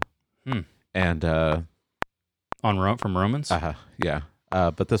them up. And from Romans? Yeah.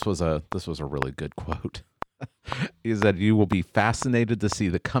 But this was a really good quote. He said, "You will be fascinated to see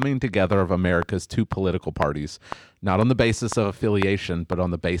the coming together of America's two political parties, not on the basis of affiliation, but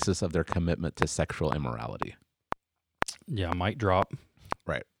on the basis of their commitment to sexual immorality." Yeah, mic drop.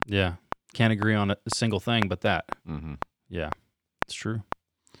 Right. Yeah. Can't agree on a single thing but that. Mm-hmm. Yeah. It's true.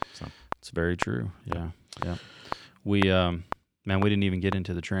 So. It's very true. Yeah. We we didn't even get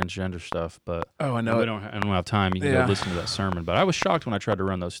into the transgender stuff, but oh, I know I don't have time. You can go listen to that sermon. But I was shocked when I tried to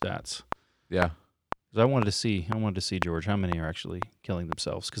run those stats. Yeah. Because I wanted to see, George, how many are actually killing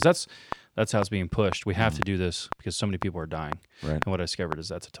themselves. Because that's how it's being pushed. We have to do this because so many people are dying. Right. And what I discovered is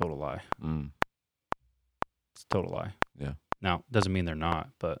that's a total lie. It's a total lie. Yeah. Now, it doesn't mean they're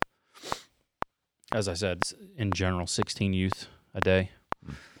not, but as I said, in general, 16 youth a day.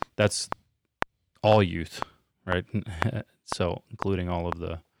 That's all youth, right? So including all of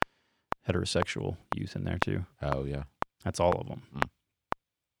the heterosexual youth in there too. Oh, yeah. That's all of them.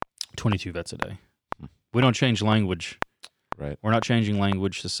 22 vets a day. We don't change language. Right. We're not changing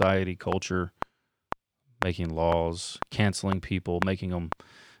language, society, culture, making laws, canceling people, making them,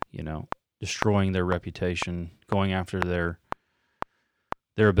 destroying their reputation, going after their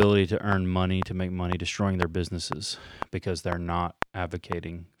ability to earn money, to make money, destroying their businesses because they're not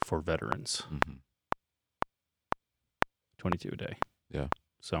advocating for veterans. 22 a day. Yeah.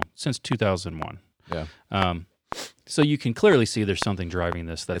 So since 2001. Yeah. So you can clearly see there's something driving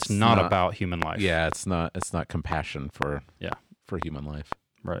this that's not about human life. Yeah, it's not compassion for human life.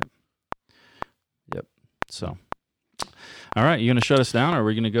 Right. Yep. So All right, you gonna shut us down, or are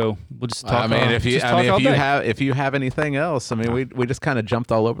we gonna go? We'll just talk. I mean, if you day. if you have anything else, I mean, we just kind of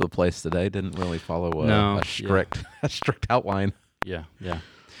jumped all over the place today. Didn't really follow a strict outline. Yeah. I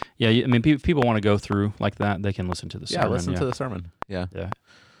mean, people want to go through like that. They can listen to the sermon. Yeah, listen to the sermon. Yeah. Yeah.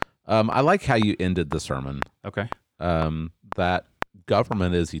 I like how you ended the sermon. Okay. That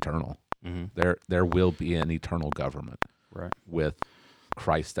government is eternal. Mm-hmm. There will be an eternal government. Right. With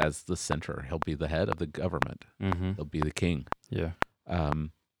Christ as the center. He'll be the head of the government. Mm-hmm. He'll be the king. Yeah.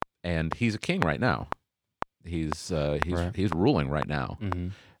 And he's a king right now. He's ruling right now.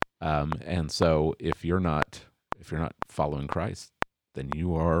 Mm-hmm. And so if you're not following Christ, then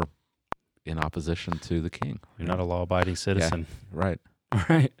you are in opposition to the king. You're not a law-abiding citizen. Yeah, right.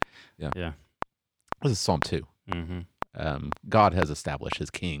 Right. Yeah. This is Psalm 2. Mm-hmm. God has established his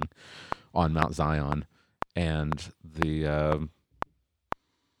king on Mount Zion, and the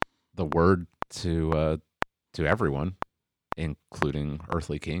word to everyone, including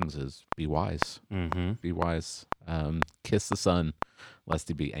earthly kings, is be wise. Mm-hmm. Be wise. Kiss the son, lest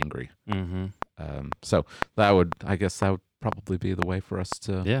he be angry. Mm-hmm. So that would probably be the way for us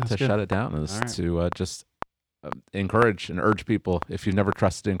to shut it down, is right. to just encourage and urge people, if you've never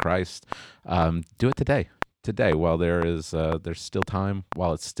trusted in Christ, do it today. Today, while there's still time,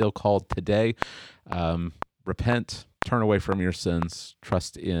 while it's still called today, repent, turn away from your sins,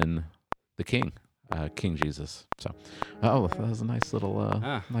 trust in the King, King Jesus. So, that was a nice little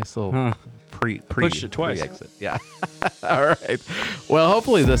pushed it twice. Exit. Yeah. All right. Well,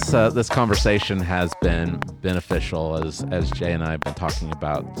 hopefully this conversation has been beneficial, as Jay and I have been talking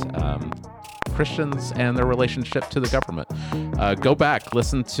about Christians and their relationship to the government. Go back,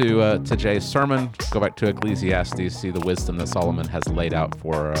 listen to Jay's sermon. Go back to Ecclesiastes, see the wisdom that Solomon has laid out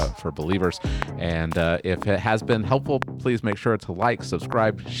for believers. And if it has been helpful, please make sure to like,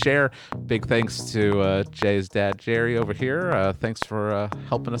 subscribe, share. Big thanks to Jay's dad, Jerry, over here. Thanks for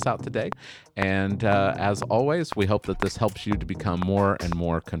helping us out today. And as always, we hope that this helps you to become more and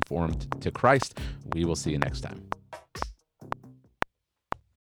more conformed to Christ. We will see you next time.